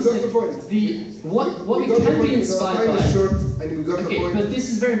I want to say what we can be inspired by. But this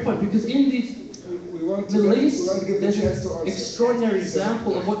is very important, because in the Middle East there's an extraordinary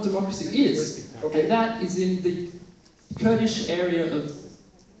example of what democracy is, and that is in the Kurdish area of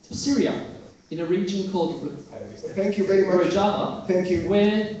Syria, in a region called Thank you very much. Rojava. Thank you.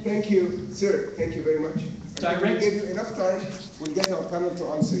 Thank you, sir. Thank you very much. We give you enough time. We'll get our panel to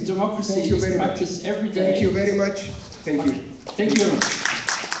answer you. Democracy is practiced every day. Thank you very much. Thank you. Thank you very much.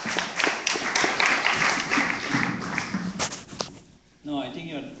 No, I think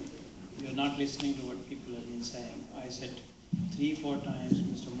you're not listening to what people have been saying. I said 3-4 times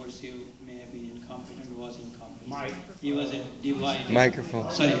Mr. Morsi may have been incompetent, was incompetent. He was a divided. Microphone.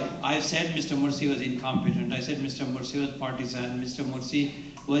 Sorry, I said Mr. Morsi was incompetent. I said Mr. Morsi was partisan. Mr. Morsi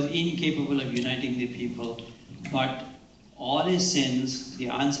was incapable of uniting the people. But all his sins, the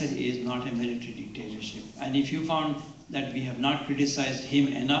answer is not a military dictatorship. And if you found that we have not criticized him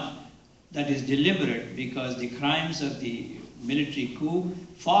enough that is deliberate, because the crimes of the military coup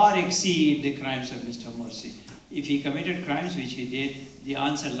far exceed the crimes of Mr. Morsi. If he committed crimes, which he did, the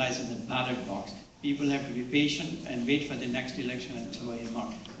answer lies in the ballot box. People have to be patient and wait for the next election and throw him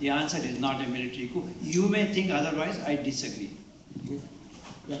out. The answer is not a military coup. You may think otherwise, I disagree.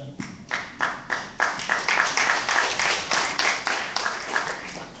 Yeah.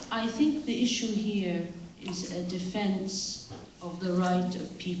 I think the issue here is a defense of the right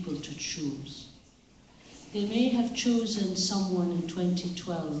of people to choose. They may have chosen someone in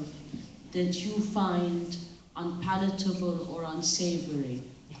 2012 that you find unpalatable or unsavory,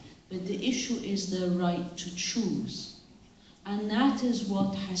 but the issue is their right to choose, and that is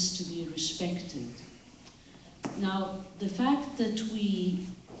what has to be respected. Now, the fact that we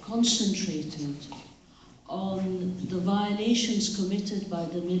concentrated on the violations committed by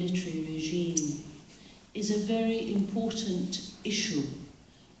the military regime is a very important issue,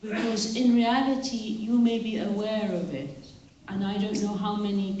 because in reality you may be aware of it, and I don't know how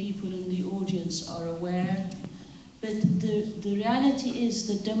many people in the audience are aware, but the reality is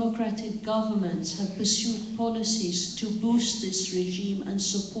that democratic governments have pursued policies to boost this regime and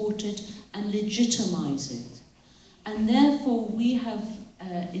support it and legitimize it. And therefore we have,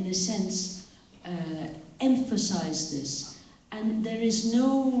 in a sense, emphasized this. And there is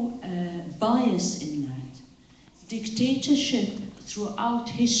no bias in that. Dictatorship throughout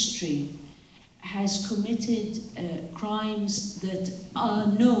history has committed crimes that are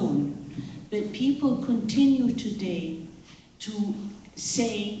known, but people continue today to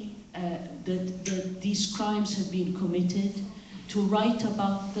say that these crimes have been committed, to write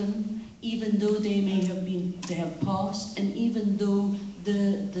about them, even though they have passed, and even though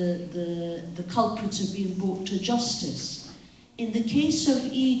the culprits have been brought to justice. In the case of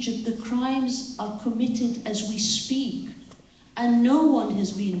Egypt, the crimes are committed as we speak, and no one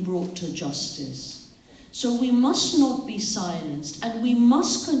has been brought to justice. So we must not be silenced, and we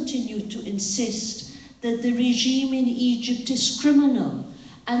must continue to insist that the regime in Egypt is criminal,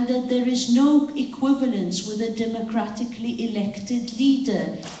 and that there is no equivalence with a democratically elected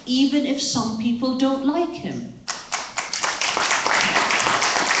leader, even if some people don't like him.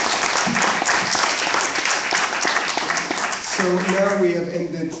 So now we have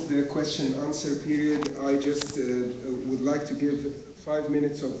ended the question-answer period. I just would like to give 5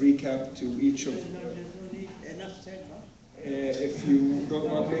 minutes of recap to each of if you don't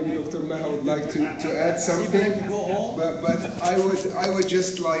want, maybe Dr. Maha would like to add something, but I would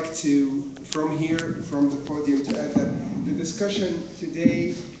just like to, from here, from the podium, to add that the discussion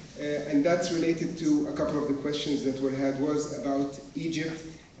today, and that's related to a couple of the questions that were had, was about Egypt.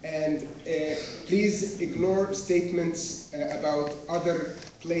 And please ignore statements about other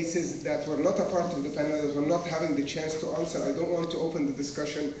places that were not a part of the panel, that were not having the chance to answer. I don't want to open the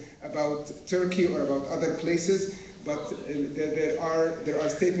discussion about Turkey or about other places, but there are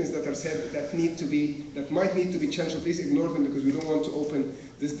statements that are said that might need to be changed. So please ignore them, because we don't want to open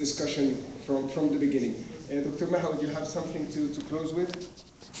this discussion from the beginning. Dr. Maha, would you have something to close with?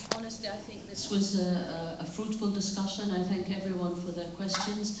 Honestly, I think this was a fruitful discussion. I thank everyone for their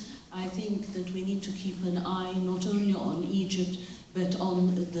questions. I think that we need to keep an eye not only on Egypt, but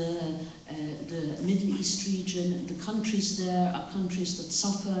on the Middle East region. The countries there are countries that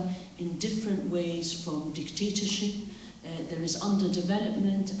suffer in different ways from dictatorship. There is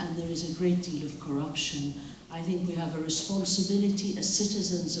underdevelopment, and there is a great deal of corruption. I think we have a responsibility as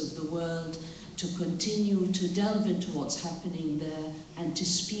citizens of the world to continue to delve into what's happening there and to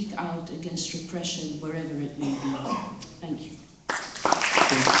speak out against repression wherever it may be. Thank you.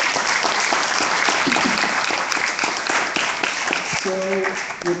 So,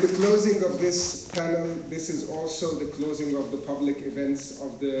 with the closing of this panel, this is also the closing of the public events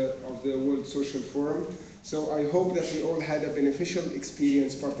of the World Social Forum. So I hope that we all had a beneficial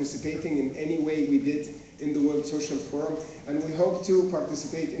experience participating in any way we did in the World Social Forum, and we hope to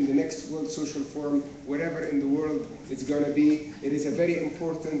participate in the next World Social Forum wherever in the world it's going to be. It is a very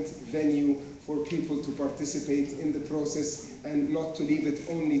important venue for people to participate in the process and not to leave it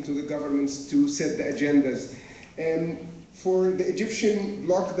only to the governments to set the agendas. For the Egyptian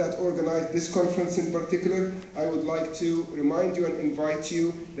bloc that organized this conference in particular, I would like to remind you and invite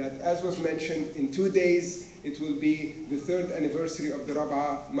you that, as was mentioned, in 2 days it will be the 3rd anniversary of the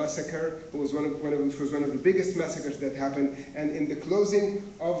Rab'a massacre, which was one of the biggest massacres that happened. And in the closing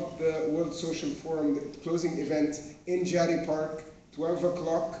of the World Social Forum, the closing event in Jari Park, 12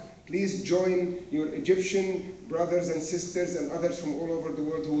 o'clock, please join your Egyptian brothers and sisters and others from all over the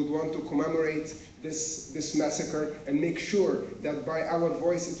world who would want to commemorate this massacre, and make sure that by our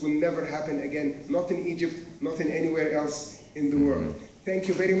voice it will never happen again, not in Egypt, not in anywhere else in the world. Thank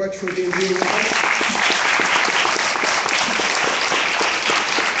you very much for being here with us.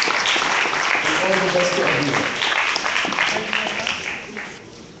 And all the best to everyone.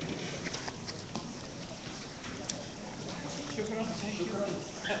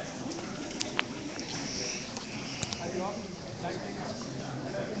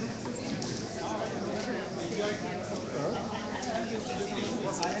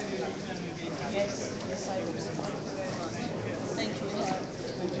 Thank you.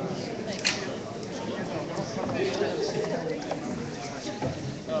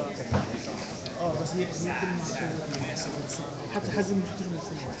 بس حتى حزم مش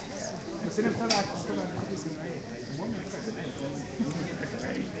بس انا متابعك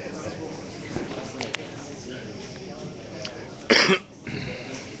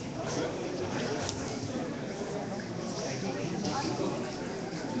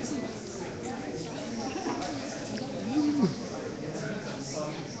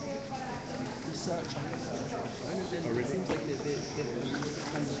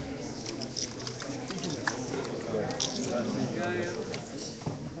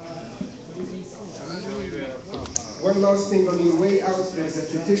One last thing, on your way out, there's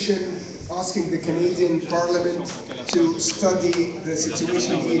a petition asking the Canadian Parliament to study the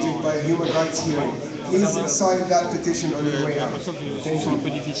situation in Egypt by a human rights hearing. Please sign that petition on your way out. Thank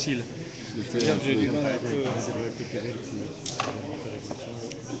you.